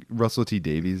back Russell T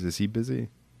Davies? Is he busy?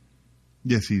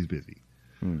 Yes, he's busy.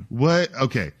 What?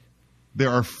 Okay. There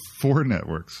are 4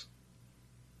 networks.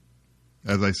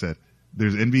 As I said,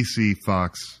 there's NBC,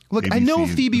 Fox. Look, ABC, I know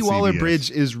Phoebe Waller-Bridge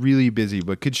CBS. is really busy,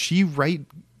 but could she write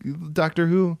Doctor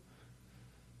Who?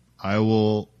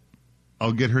 I'll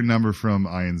get her number from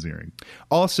Ian Ziering.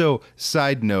 Also,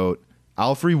 side note,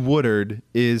 Alfre Woodard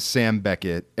is Sam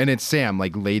Beckett, and it's Sam,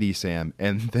 like Lady Sam,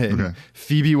 and then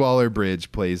Phoebe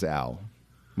Waller-Bridge plays Al,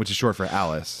 which is short for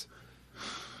Alice.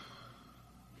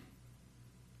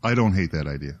 I don't hate that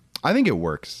idea. I think it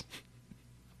works.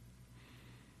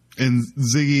 And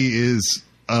Ziggy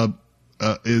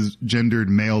is gendered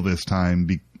male this time,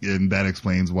 and that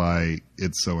explains why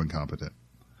it's so incompetent.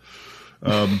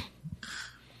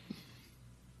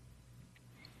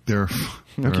 There are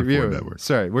 4 networks.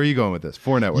 Sorry, where are you going with this?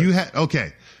 4 networks.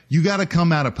 You got to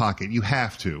come out of pocket. You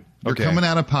have to. You're coming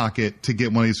out of pocket to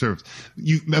get one of these services.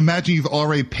 You imagine you've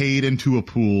already paid into a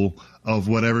pool of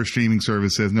whatever streaming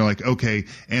service is, and they're like, okay,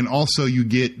 and also you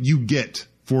get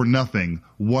for nothing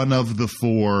one of the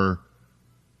 4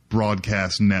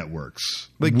 broadcast networks.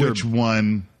 Like which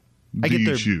one do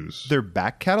you choose? Their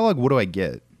back catalog? What do I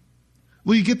get?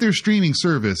 Well, you get their streaming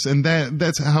service, and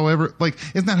that's however, like,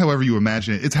 it's not however you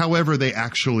imagine it. It's however they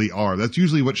actually are. That's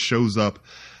usually what shows up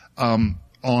on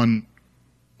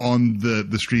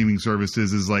the streaming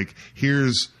services is like,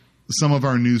 here's some of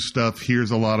our new stuff, here's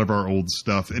a lot of our old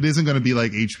stuff. It isn't going to be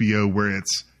like HBO where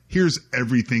it's, here's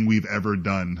everything we've ever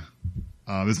done.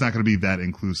 It's not going to be that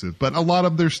inclusive, but a lot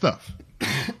of their stuff.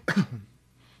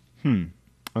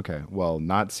 Okay, well,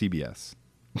 not CBS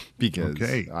because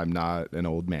I'm not an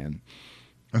old man.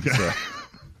 Okay. So.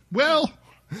 Well,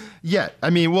 yeah, I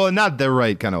mean, well, not the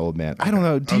right kind of old man. I don't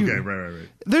know. Right.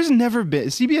 There's never been,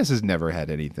 CBS has never had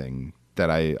anything that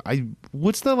I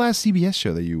what's the last CBS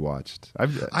show that you watched? I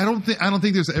don't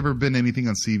think there's ever been anything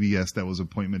on CBS that was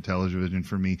appointment television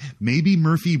for me. Maybe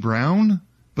Murphy Brown,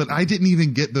 but I didn't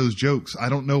even get those jokes. I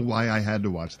don't know why I had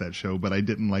to watch that show, but I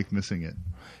didn't like missing it.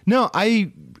 No,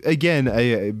 I don't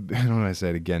know if I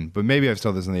said it again, but maybe I've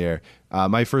told this in the air.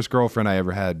 My first girlfriend I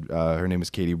ever had, her name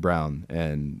was Katie Brown,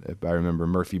 and I remember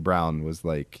Murphy Brown was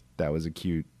like, that was a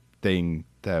cute thing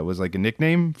that was like a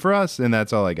nickname for us, and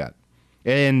that's all I got.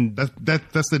 And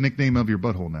that's the nickname of your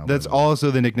butthole now. That's also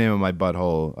the nickname of my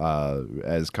butthole,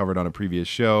 as covered on a previous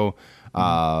show.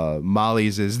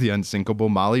 Molly's is the unsinkable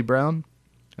Molly Brown.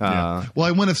 Yeah. Well,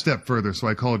 I went a step further, so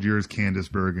I called yours Candace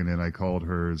Bergen, and I called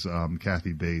hers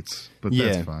Kathy Bates. But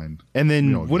that's fine. And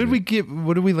then what did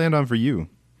we land on for you?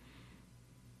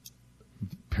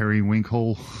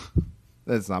 Periwinkle.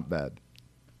 That's not bad.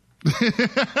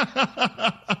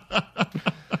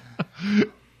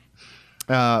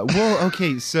 Well,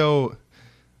 okay, so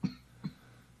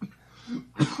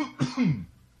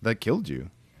that killed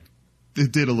you.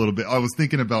 It did a little bit. I was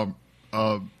thinking about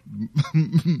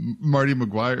Marty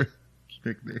McGuire.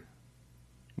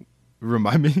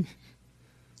 Remind me.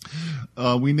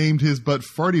 We named his butt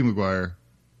Farty McGuire.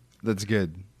 That's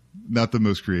good. Not the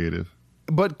most creative,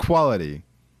 but quality.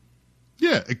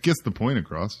 Yeah, it gets the point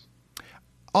across.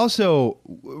 Also,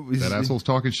 that asshole's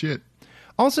talking shit.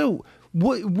 Also,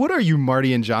 what are you,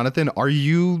 Marty and Jonathan? Are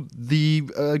you the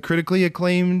critically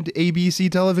acclaimed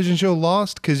ABC television show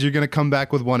Lost? Because you're going to come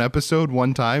back with one episode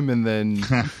one time and then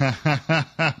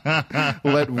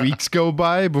let weeks go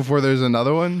by before there's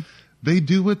another one? They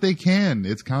do what they can.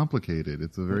 It's complicated.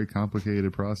 It's a very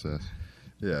complicated process.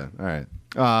 Yeah. All right.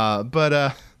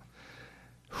 But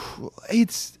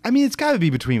it's got to be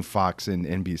between Fox and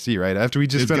NBC, right? After we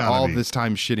just spent all this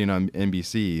time shitting on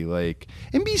NBC, like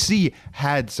NBC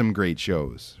had some great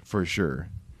shows for sure.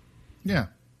 Yeah,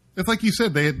 it's like you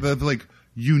said, they had the like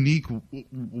unique,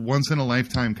 once in a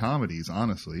lifetime comedies.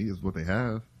 Honestly, is what they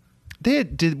have.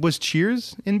 Was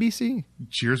Cheers NBC?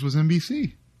 Cheers was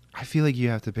NBC. I feel like you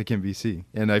have to pick NBC,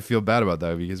 and I feel bad about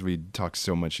that because we talk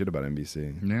so much shit about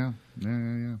NBC. Yeah.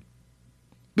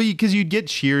 But because you'd get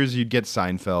Cheers, you'd get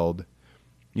Seinfeld,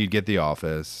 you'd get The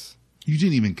Office. You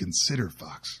didn't even consider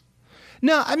Fox.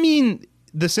 No, I mean,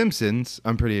 The Simpsons,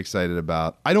 I'm pretty excited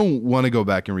about. I don't want to go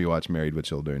back and rewatch Married with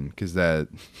Children because that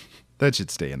should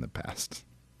stay in the past.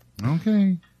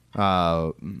 Okay.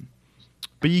 But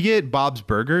you get Bob's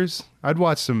Burgers. I'd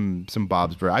watch some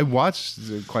Bob's Burgers. I watched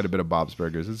quite a bit of Bob's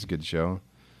Burgers. It's a good show.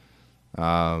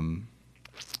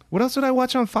 What else would I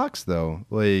watch on Fox, though?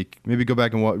 Like, maybe go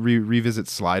back and revisit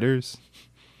Sliders.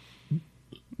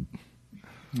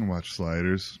 I watch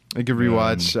Sliders. I could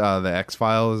rewatch The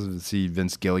X-Files and see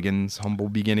Vince Gilligan's humble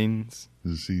beginnings.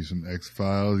 You see some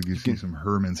X-Files. You can see some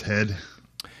Herman's Head.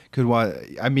 Could watch.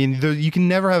 I mean, you can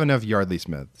never have enough Yardley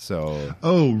Smith. So.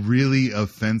 Oh, really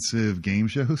offensive game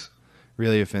shows?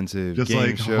 Really offensive Just game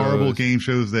like shows. Horrible game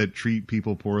shows that treat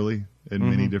people poorly in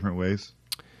many different ways.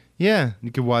 Yeah,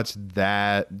 you could watch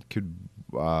that.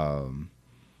 I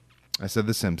said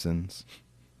The Simpsons.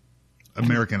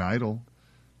 American Idol.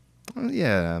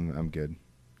 Yeah, I'm good.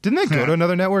 Didn't that go to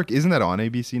another network? Isn't that on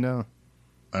ABC now?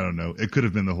 I don't know. It could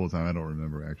have been the whole time. I don't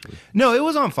remember, actually. No, it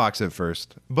was on Fox at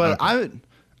first. But okay.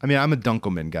 I'm a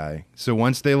Dunkelman guy. So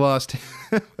once they lost...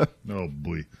 Oh,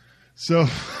 boy. So...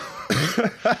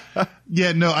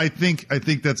 Yeah, no, I think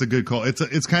that's a good call.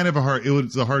 It's kind of a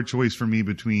hard choice for me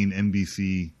between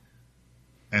NBC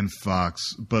and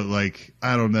Fox, but like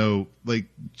I don't know, like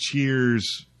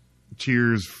Cheers,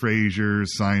 Frasier,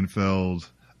 Seinfeld.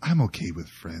 I'm okay with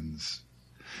Friends.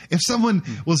 If someone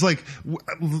was like,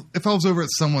 if I was over at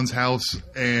someone's house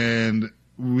and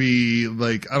we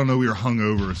like, I don't know, we were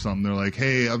hungover or something. They're like,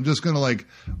 hey, I'm just gonna like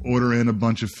order in a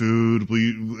bunch of food,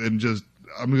 I'm just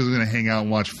gonna hang out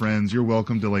and watch Friends. You're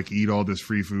welcome to like eat all this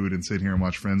free food and sit here and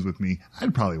watch Friends with me.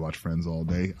 I'd probably watch Friends all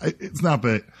day. It's not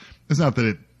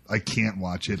that I can't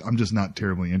watch it. I'm just not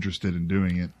terribly interested in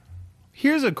doing it.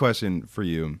 Here's a question for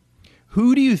you: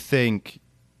 who do you think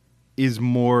is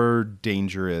more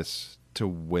dangerous to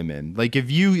women? Like if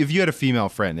you had a female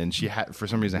friend and she had for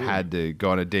some reason had to go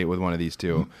on a date with one of these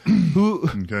two, who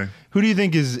do you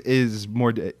think is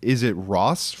more? Is it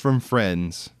Ross from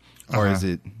Friends or is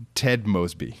it Ted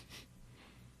Mosby?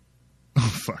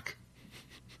 Oh fuck!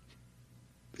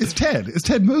 It's Ted. It's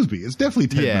Ted Mosby. It's definitely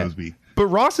Ted Mosby. But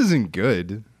Ross isn't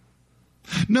good.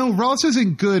 No, Ross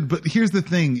isn't good. But here's the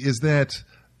thing: is that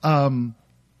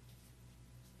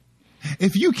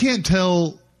if you can't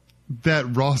tell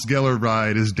that Ross Geller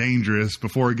ride is dangerous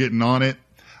before getting on it,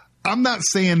 I'm not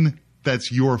saying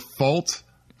that's your fault.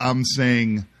 I'm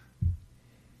saying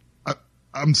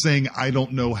I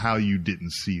don't know how you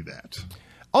didn't see that.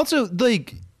 Also,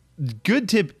 like, good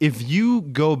tip, if you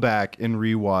go back and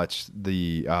rewatch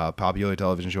the popular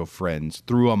television show Friends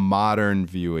through a modern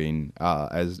viewing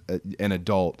as an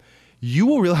adult, you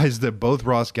will realize that both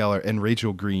Ross Geller and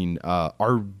Rachel Green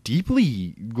are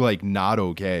deeply like not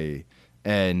okay,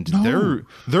 and their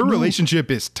relationship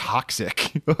is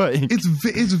toxic. Like,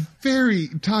 it's very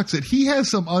toxic. He has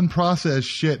some unprocessed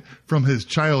shit from his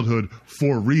childhood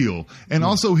for real, and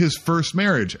also his first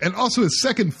marriage, and also his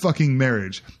second fucking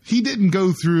marriage. He didn't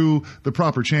go through the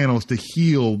proper channels to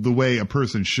heal the way a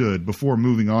person should before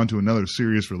moving on to another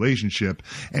serious relationship.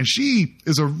 And she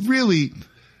is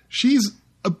she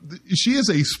is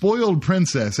a spoiled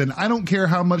princess, and I don't care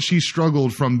how much she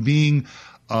struggled from being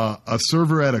a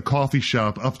server at a coffee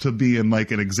shop up to being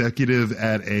like an executive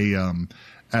at a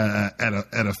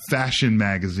fashion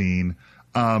magazine.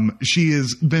 She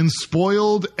has been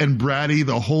spoiled and bratty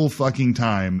the whole fucking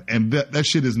time, and that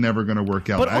shit is never going to work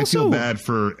out. But I feel bad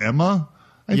for Emma.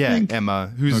 I think. Emma,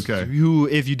 who,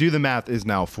 if you do the math, is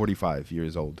now 45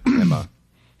 years old. Emma.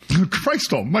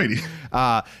 Christ almighty.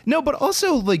 No, but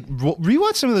also, like,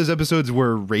 rewatch some of those episodes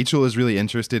where Rachel is really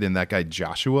interested in that guy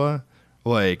Joshua.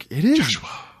 Like, it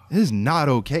is not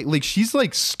okay. Like, she's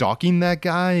like stalking that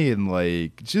guy, and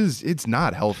like, just, it's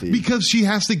not healthy. Because she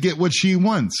has to get what she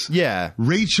wants. Yeah.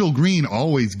 Rachel Green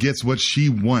always gets what she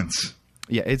wants.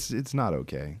 Yeah, it's not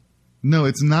okay. No,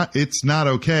 it's not. It's not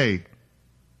okay.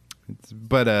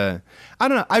 But I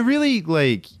don't know. I really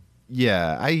like.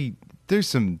 Yeah, there's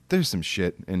some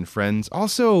shit in Friends.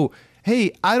 Also,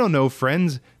 hey, I don't know,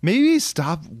 Friends. Maybe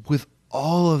stop with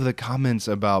all of the comments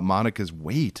about Monica's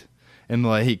weight. And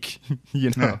like,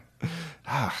 you know,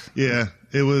 yeah,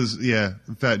 it was. Yeah,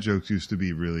 fat jokes used to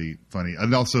be really funny,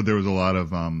 and also there was a lot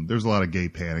of gay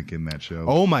panic in that show.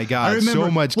 Oh my god, I remember,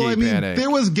 so much gay panic. There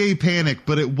was gay panic,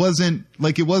 but it wasn't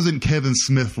Kevin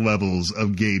Smith levels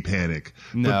of gay panic.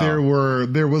 No.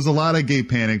 But there was a lot of gay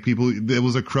panic. It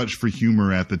was a crutch for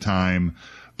humor at the time.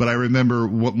 But I remember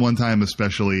one time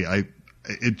especially,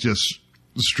 it just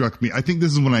struck me. I think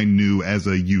this is when I knew as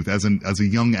a youth, as a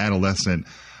young adolescent,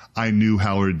 I knew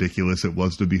how ridiculous it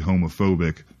was to be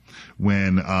homophobic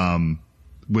when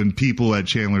people at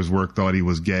Chandler's work thought he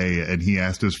was gay, and he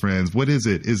asked his friends, "What is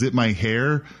it? Is it my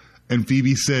hair?" And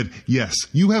Phoebe said, "Yes,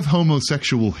 you have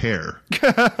homosexual hair."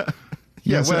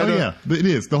 Yes, it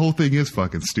is. The whole thing is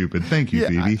fucking stupid. Thank you,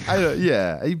 Phoebe.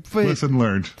 Lesson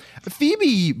learned.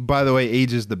 Phoebe, by the way,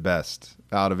 ages the best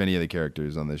out of any of the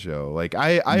characters on the show. Like,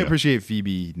 I appreciate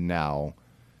Phoebe now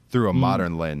through a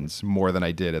modern lens more than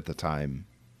I did at the time.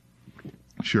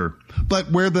 Sure.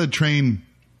 But where the train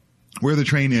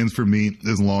ends for me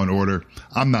is Law and Order.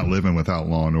 I'm not living without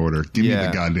Law and Order. Give me the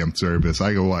goddamn service.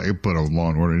 I put on Law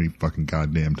and Order any fucking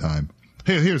goddamn time.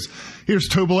 Hey, here's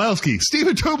Tobolowsky.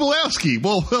 Stephen Tobolowsky.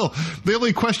 Well, they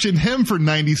only questioned him for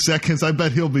 90 seconds. I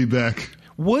bet he'll be back.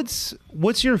 What's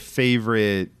your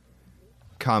favorite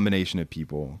combination of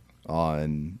people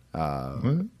on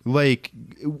like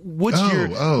what's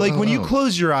when you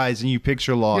close your eyes and you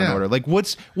picture Law and Order, like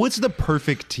what's the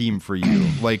perfect team for you?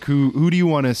 Like who do you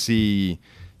want to see?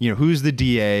 You know, who's the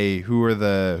DA? Who are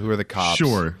the cops?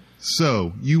 Sure.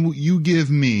 So you give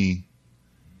me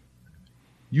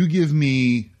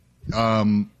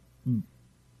the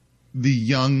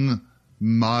young,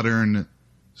 modern,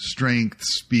 strength,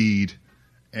 speed,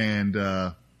 and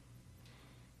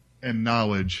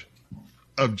knowledge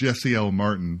of Jesse L.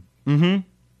 Martin. Mm-hmm.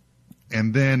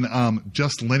 And then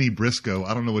just Lenny Briscoe.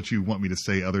 I don't know what you want me to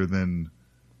say other than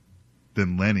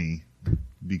Lenny,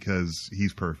 because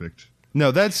he's perfect.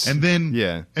 No, that's and then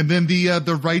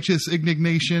the righteous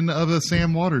indignation of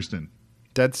Sam Waterston.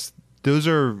 Those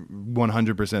are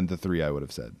 100% the three I would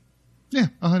have said. Yeah,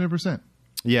 100%.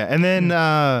 Yeah, and then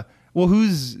don't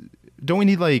we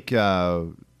need like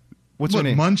what's her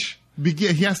name? Munch?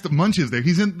 He has to. Munch is there.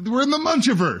 We're in the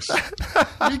Munchiverse.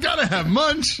 You gotta have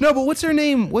Munch. No, but what's her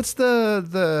name? What's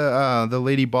the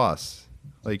lady boss?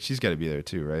 Like, she's got to be there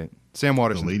too, right? Sam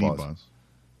Waterston's the lady boss.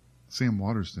 Sam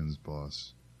Waterston's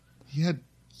boss. He had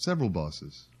several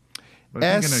bosses. But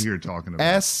I think I know who you're talking about.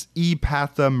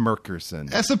 Esapatha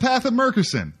Murkerson. Esapatha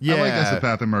Murkerson. Yeah. I like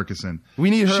Esapatha Murkerson. We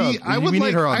need her. Need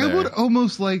her on there. I would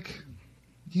almost like.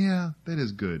 Yeah, that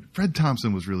is good. Fred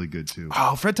Thompson was really good too.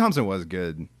 Oh, Fred Thompson was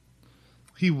good.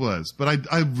 He was, but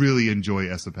I really enjoy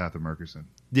Esapatha Murkerson.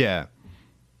 Yeah,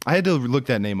 I had to look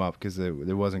that name up because it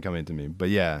wasn't coming to me. But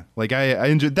yeah, like I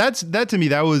enjoyed that to me.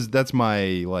 That's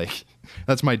my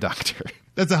doctor.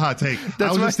 That's a hot take. I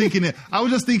was just thinking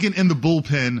in the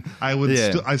bullpen.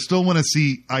 I still want to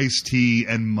see Ice-T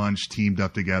and Munch teamed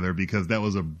up together, because that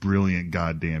was a brilliant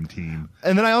goddamn team.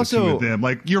 And then I also the two of them,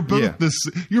 like, you're both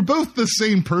the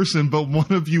same person, but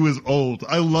one of you is old.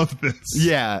 I love this.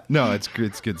 Yeah, no, it's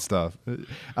good stuff.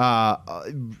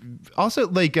 Also,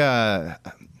 like, I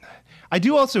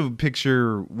do also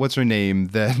picture what's her name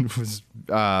that was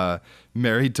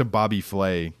married to Bobby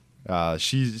Flay.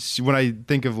 She when I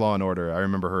think of Law and Order, I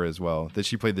remember her as well. That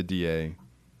she played the DA.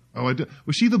 Oh,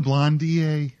 was she the blonde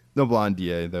DA? The blonde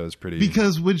DA. That was pretty.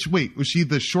 Because was she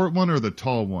the short one or the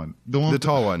tall one? The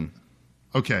tall one.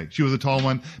 Okay, she was a tall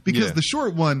one. Because the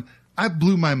short one, I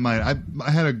blew my mind.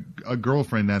 I had a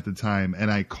girlfriend at the time,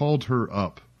 and I called her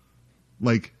up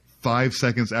like 5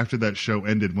 seconds after that show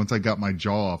ended. Once I got my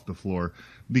jaw off the floor,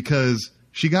 because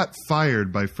she got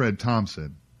fired by Fred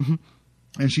Thompson,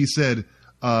 and she said,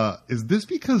 is this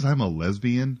because I'm a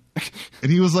lesbian?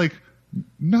 And he was like,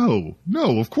 no,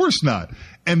 of course not.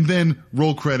 And then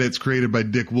roll credits created by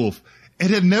Dick Wolf. It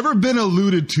had never been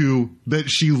alluded to that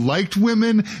she liked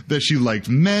women, that she liked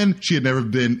men. She had never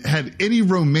had any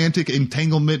romantic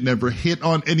entanglement, never hit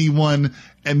on anyone.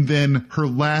 And then her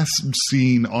last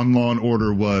scene on Law and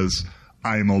Order was,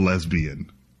 I'm a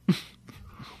lesbian.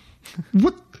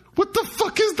 What the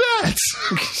fuck is that?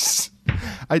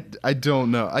 I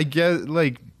don't know. I guess,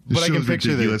 like, but I can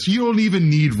picture this. You don't even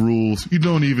need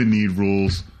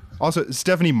rules. Also,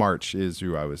 Stephanie March is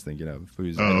who I was thinking of.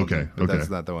 Okay. That's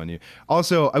not the one you.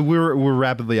 Also, we're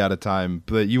rapidly out of time,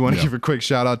 but you want to give a quick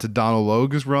shout out to Donald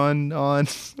Logue's run on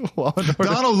Law and Order?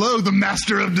 Donald Logue, the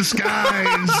master of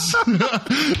disguise.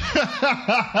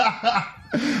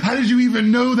 How did you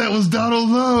even know that was Donald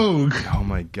Logue? Oh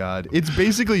my God! It's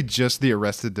basically just the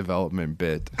Arrested Development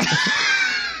bit.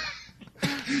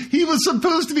 He was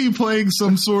supposed to be playing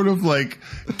some sort of like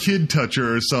kid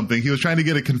toucher or something. He was trying to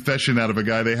get a confession out of a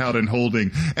guy they held in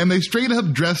holding, and they straight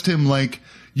up dressed him like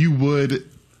you would,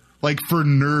 like, for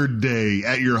Nerd Day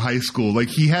at your high school. Like,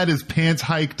 he had his pants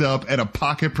hiked up and a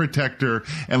pocket protector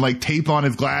and like tape on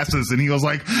his glasses, and he was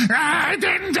like, I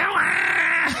didn't do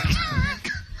it.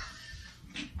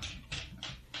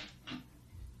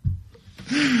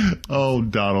 Oh,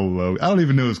 Donald Logue. I don't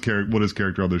even know what his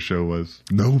character on the show was.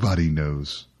 Nobody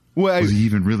knows. Well, was he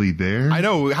even really there? I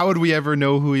know. How would we ever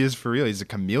know who he is for real? He's a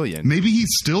chameleon. Maybe he's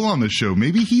still on the show.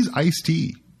 Maybe he's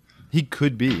Ice-T. He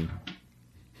could be.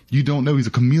 You don't know. He's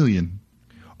a chameleon.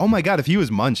 Oh my God! If he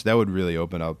was Munch, that would really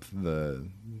open up the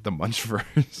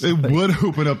Munchverse. It would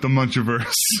open up the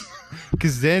Munchiverse.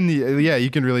 Because then, yeah, you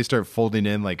can really start folding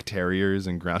in like terriers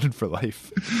and Grounded for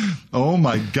Life. Oh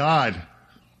my God!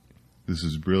 This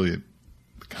is brilliant.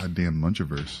 The goddamn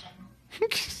Munchiverse.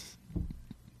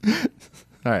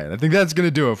 All right, I think that's going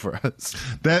to do it for us.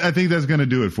 I think that's going to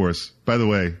do it for us. By the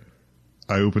way,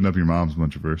 I opened up your mom's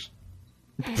Munchiverse.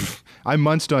 I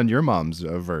munched on your mom's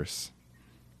verse.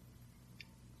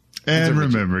 And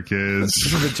remember, kids.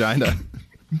 It's a vagina.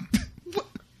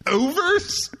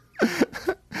 Overs?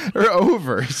 Or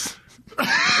overs.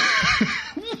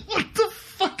 What the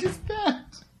fuck is that?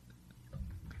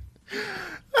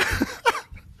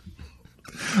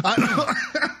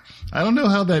 I don't know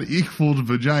how that equaled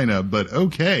vagina, but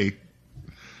okay.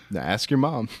 Now ask your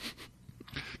mom.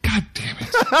 God damn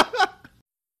it.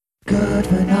 Good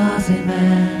for nothing,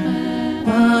 man.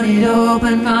 Wanted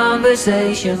open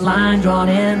conversation, line drawn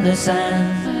in the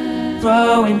sand.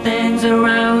 Throwing things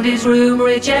around his room,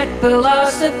 reject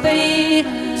philosophy.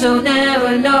 So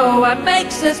never know what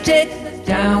makes us tick.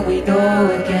 Down we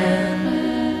go again.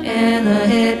 in the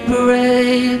hit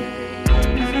parade.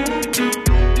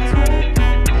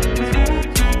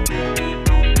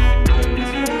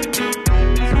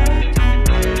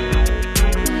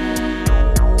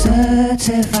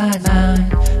 Certified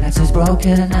mind, that's as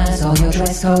broken as all your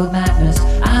dress code madness.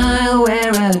 I'll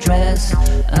wear a dress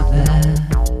up there.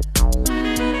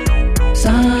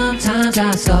 Sometimes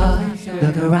I stop,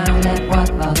 look around at what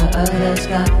all the others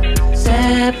got.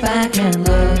 Step back and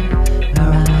look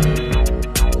around.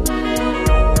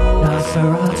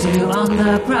 Nosferatu on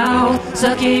the prowl,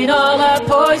 sucking all our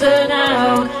poison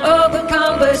out. Open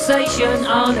conversation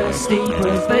on a steep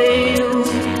prevail.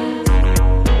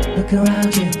 Look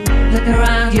around you, look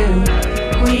around you.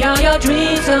 We are your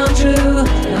dreams come true.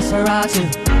 Nosferatu,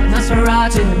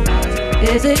 Nosferatu,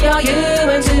 is it your you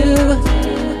and two?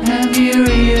 Have you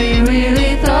really,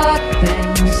 really thought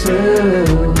things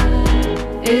through?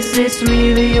 Is this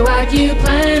really what you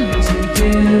plan to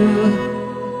do?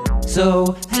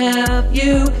 So have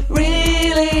you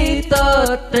really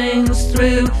thought things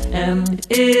through? And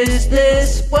is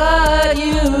this what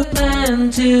you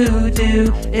plan to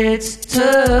do? It's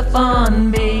tough on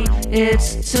me,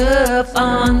 it's tough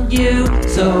on you.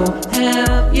 So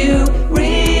have you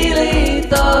really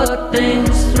thought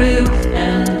things through?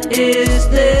 And is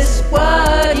this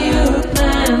what you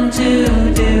plan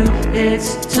to do?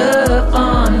 It's tough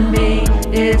on me,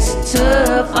 it's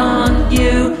tough on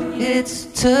you. It's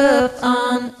tough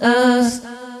on us.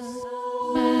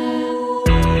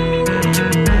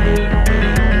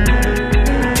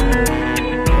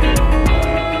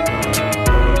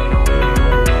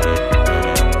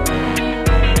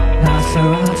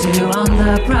 Nosferatu on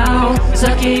the prowl,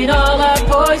 sucking all our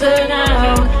poison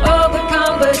out. Open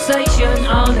conversation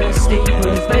on a steep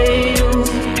prevail.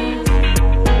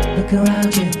 Look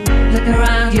around you, look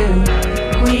around you.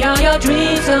 We are your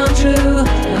dreams come true.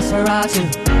 Nosferatu,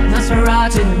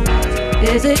 Nosferatu,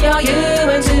 is it your you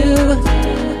and two?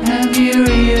 Have you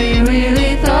really,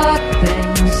 really thought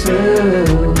things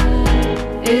through?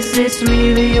 Is this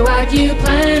really what you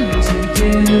plan to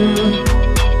do?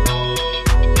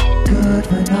 Good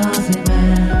for nothing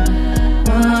man,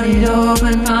 wanted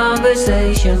open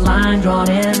conversation, line drawn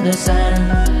in the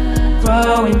sand.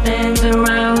 Throwing things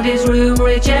around his room,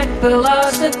 reject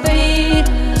philosophy.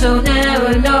 So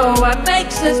never know what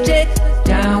makes us tick.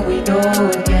 Down we go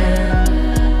again,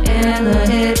 in the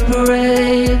hit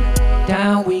parade.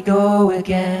 Down we go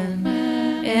again,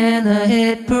 in the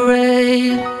hit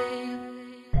parade.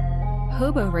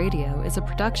 Hobo Radio is a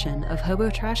production of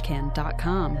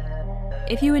HoboTrashCan.com.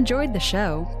 If you enjoyed the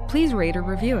show, please rate or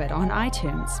review it on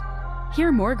iTunes.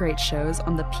 Hear more great shows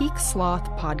on the Peak Sloth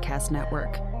Podcast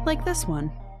Network, like this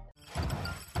one.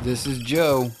 This is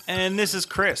Joe. And this is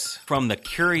Chris from the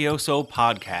Curioso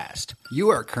Podcast. You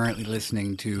are currently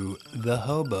listening to the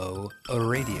Hobo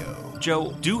Radio.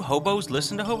 Joe, do hobos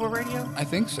listen to Hobo Radio? I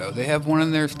think so. They have one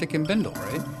in their stick and bindle,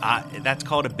 right? That's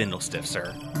called a bindle stiff,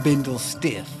 sir. Bindle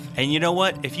stiff. And you know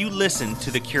what? If you listen to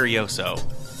the Curioso,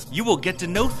 you will get to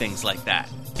know things like that.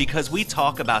 Because we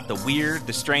talk about the weird,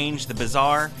 the strange, the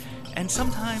bizarre, and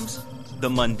sometimes the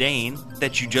mundane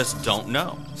that you just don't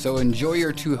know. So enjoy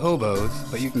your two hobos,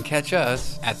 but you can catch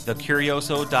us at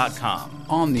thecurioso.com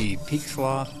on the Peak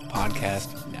Sloth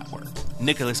Podcast Network.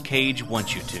 Nicolas Cage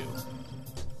wants you to.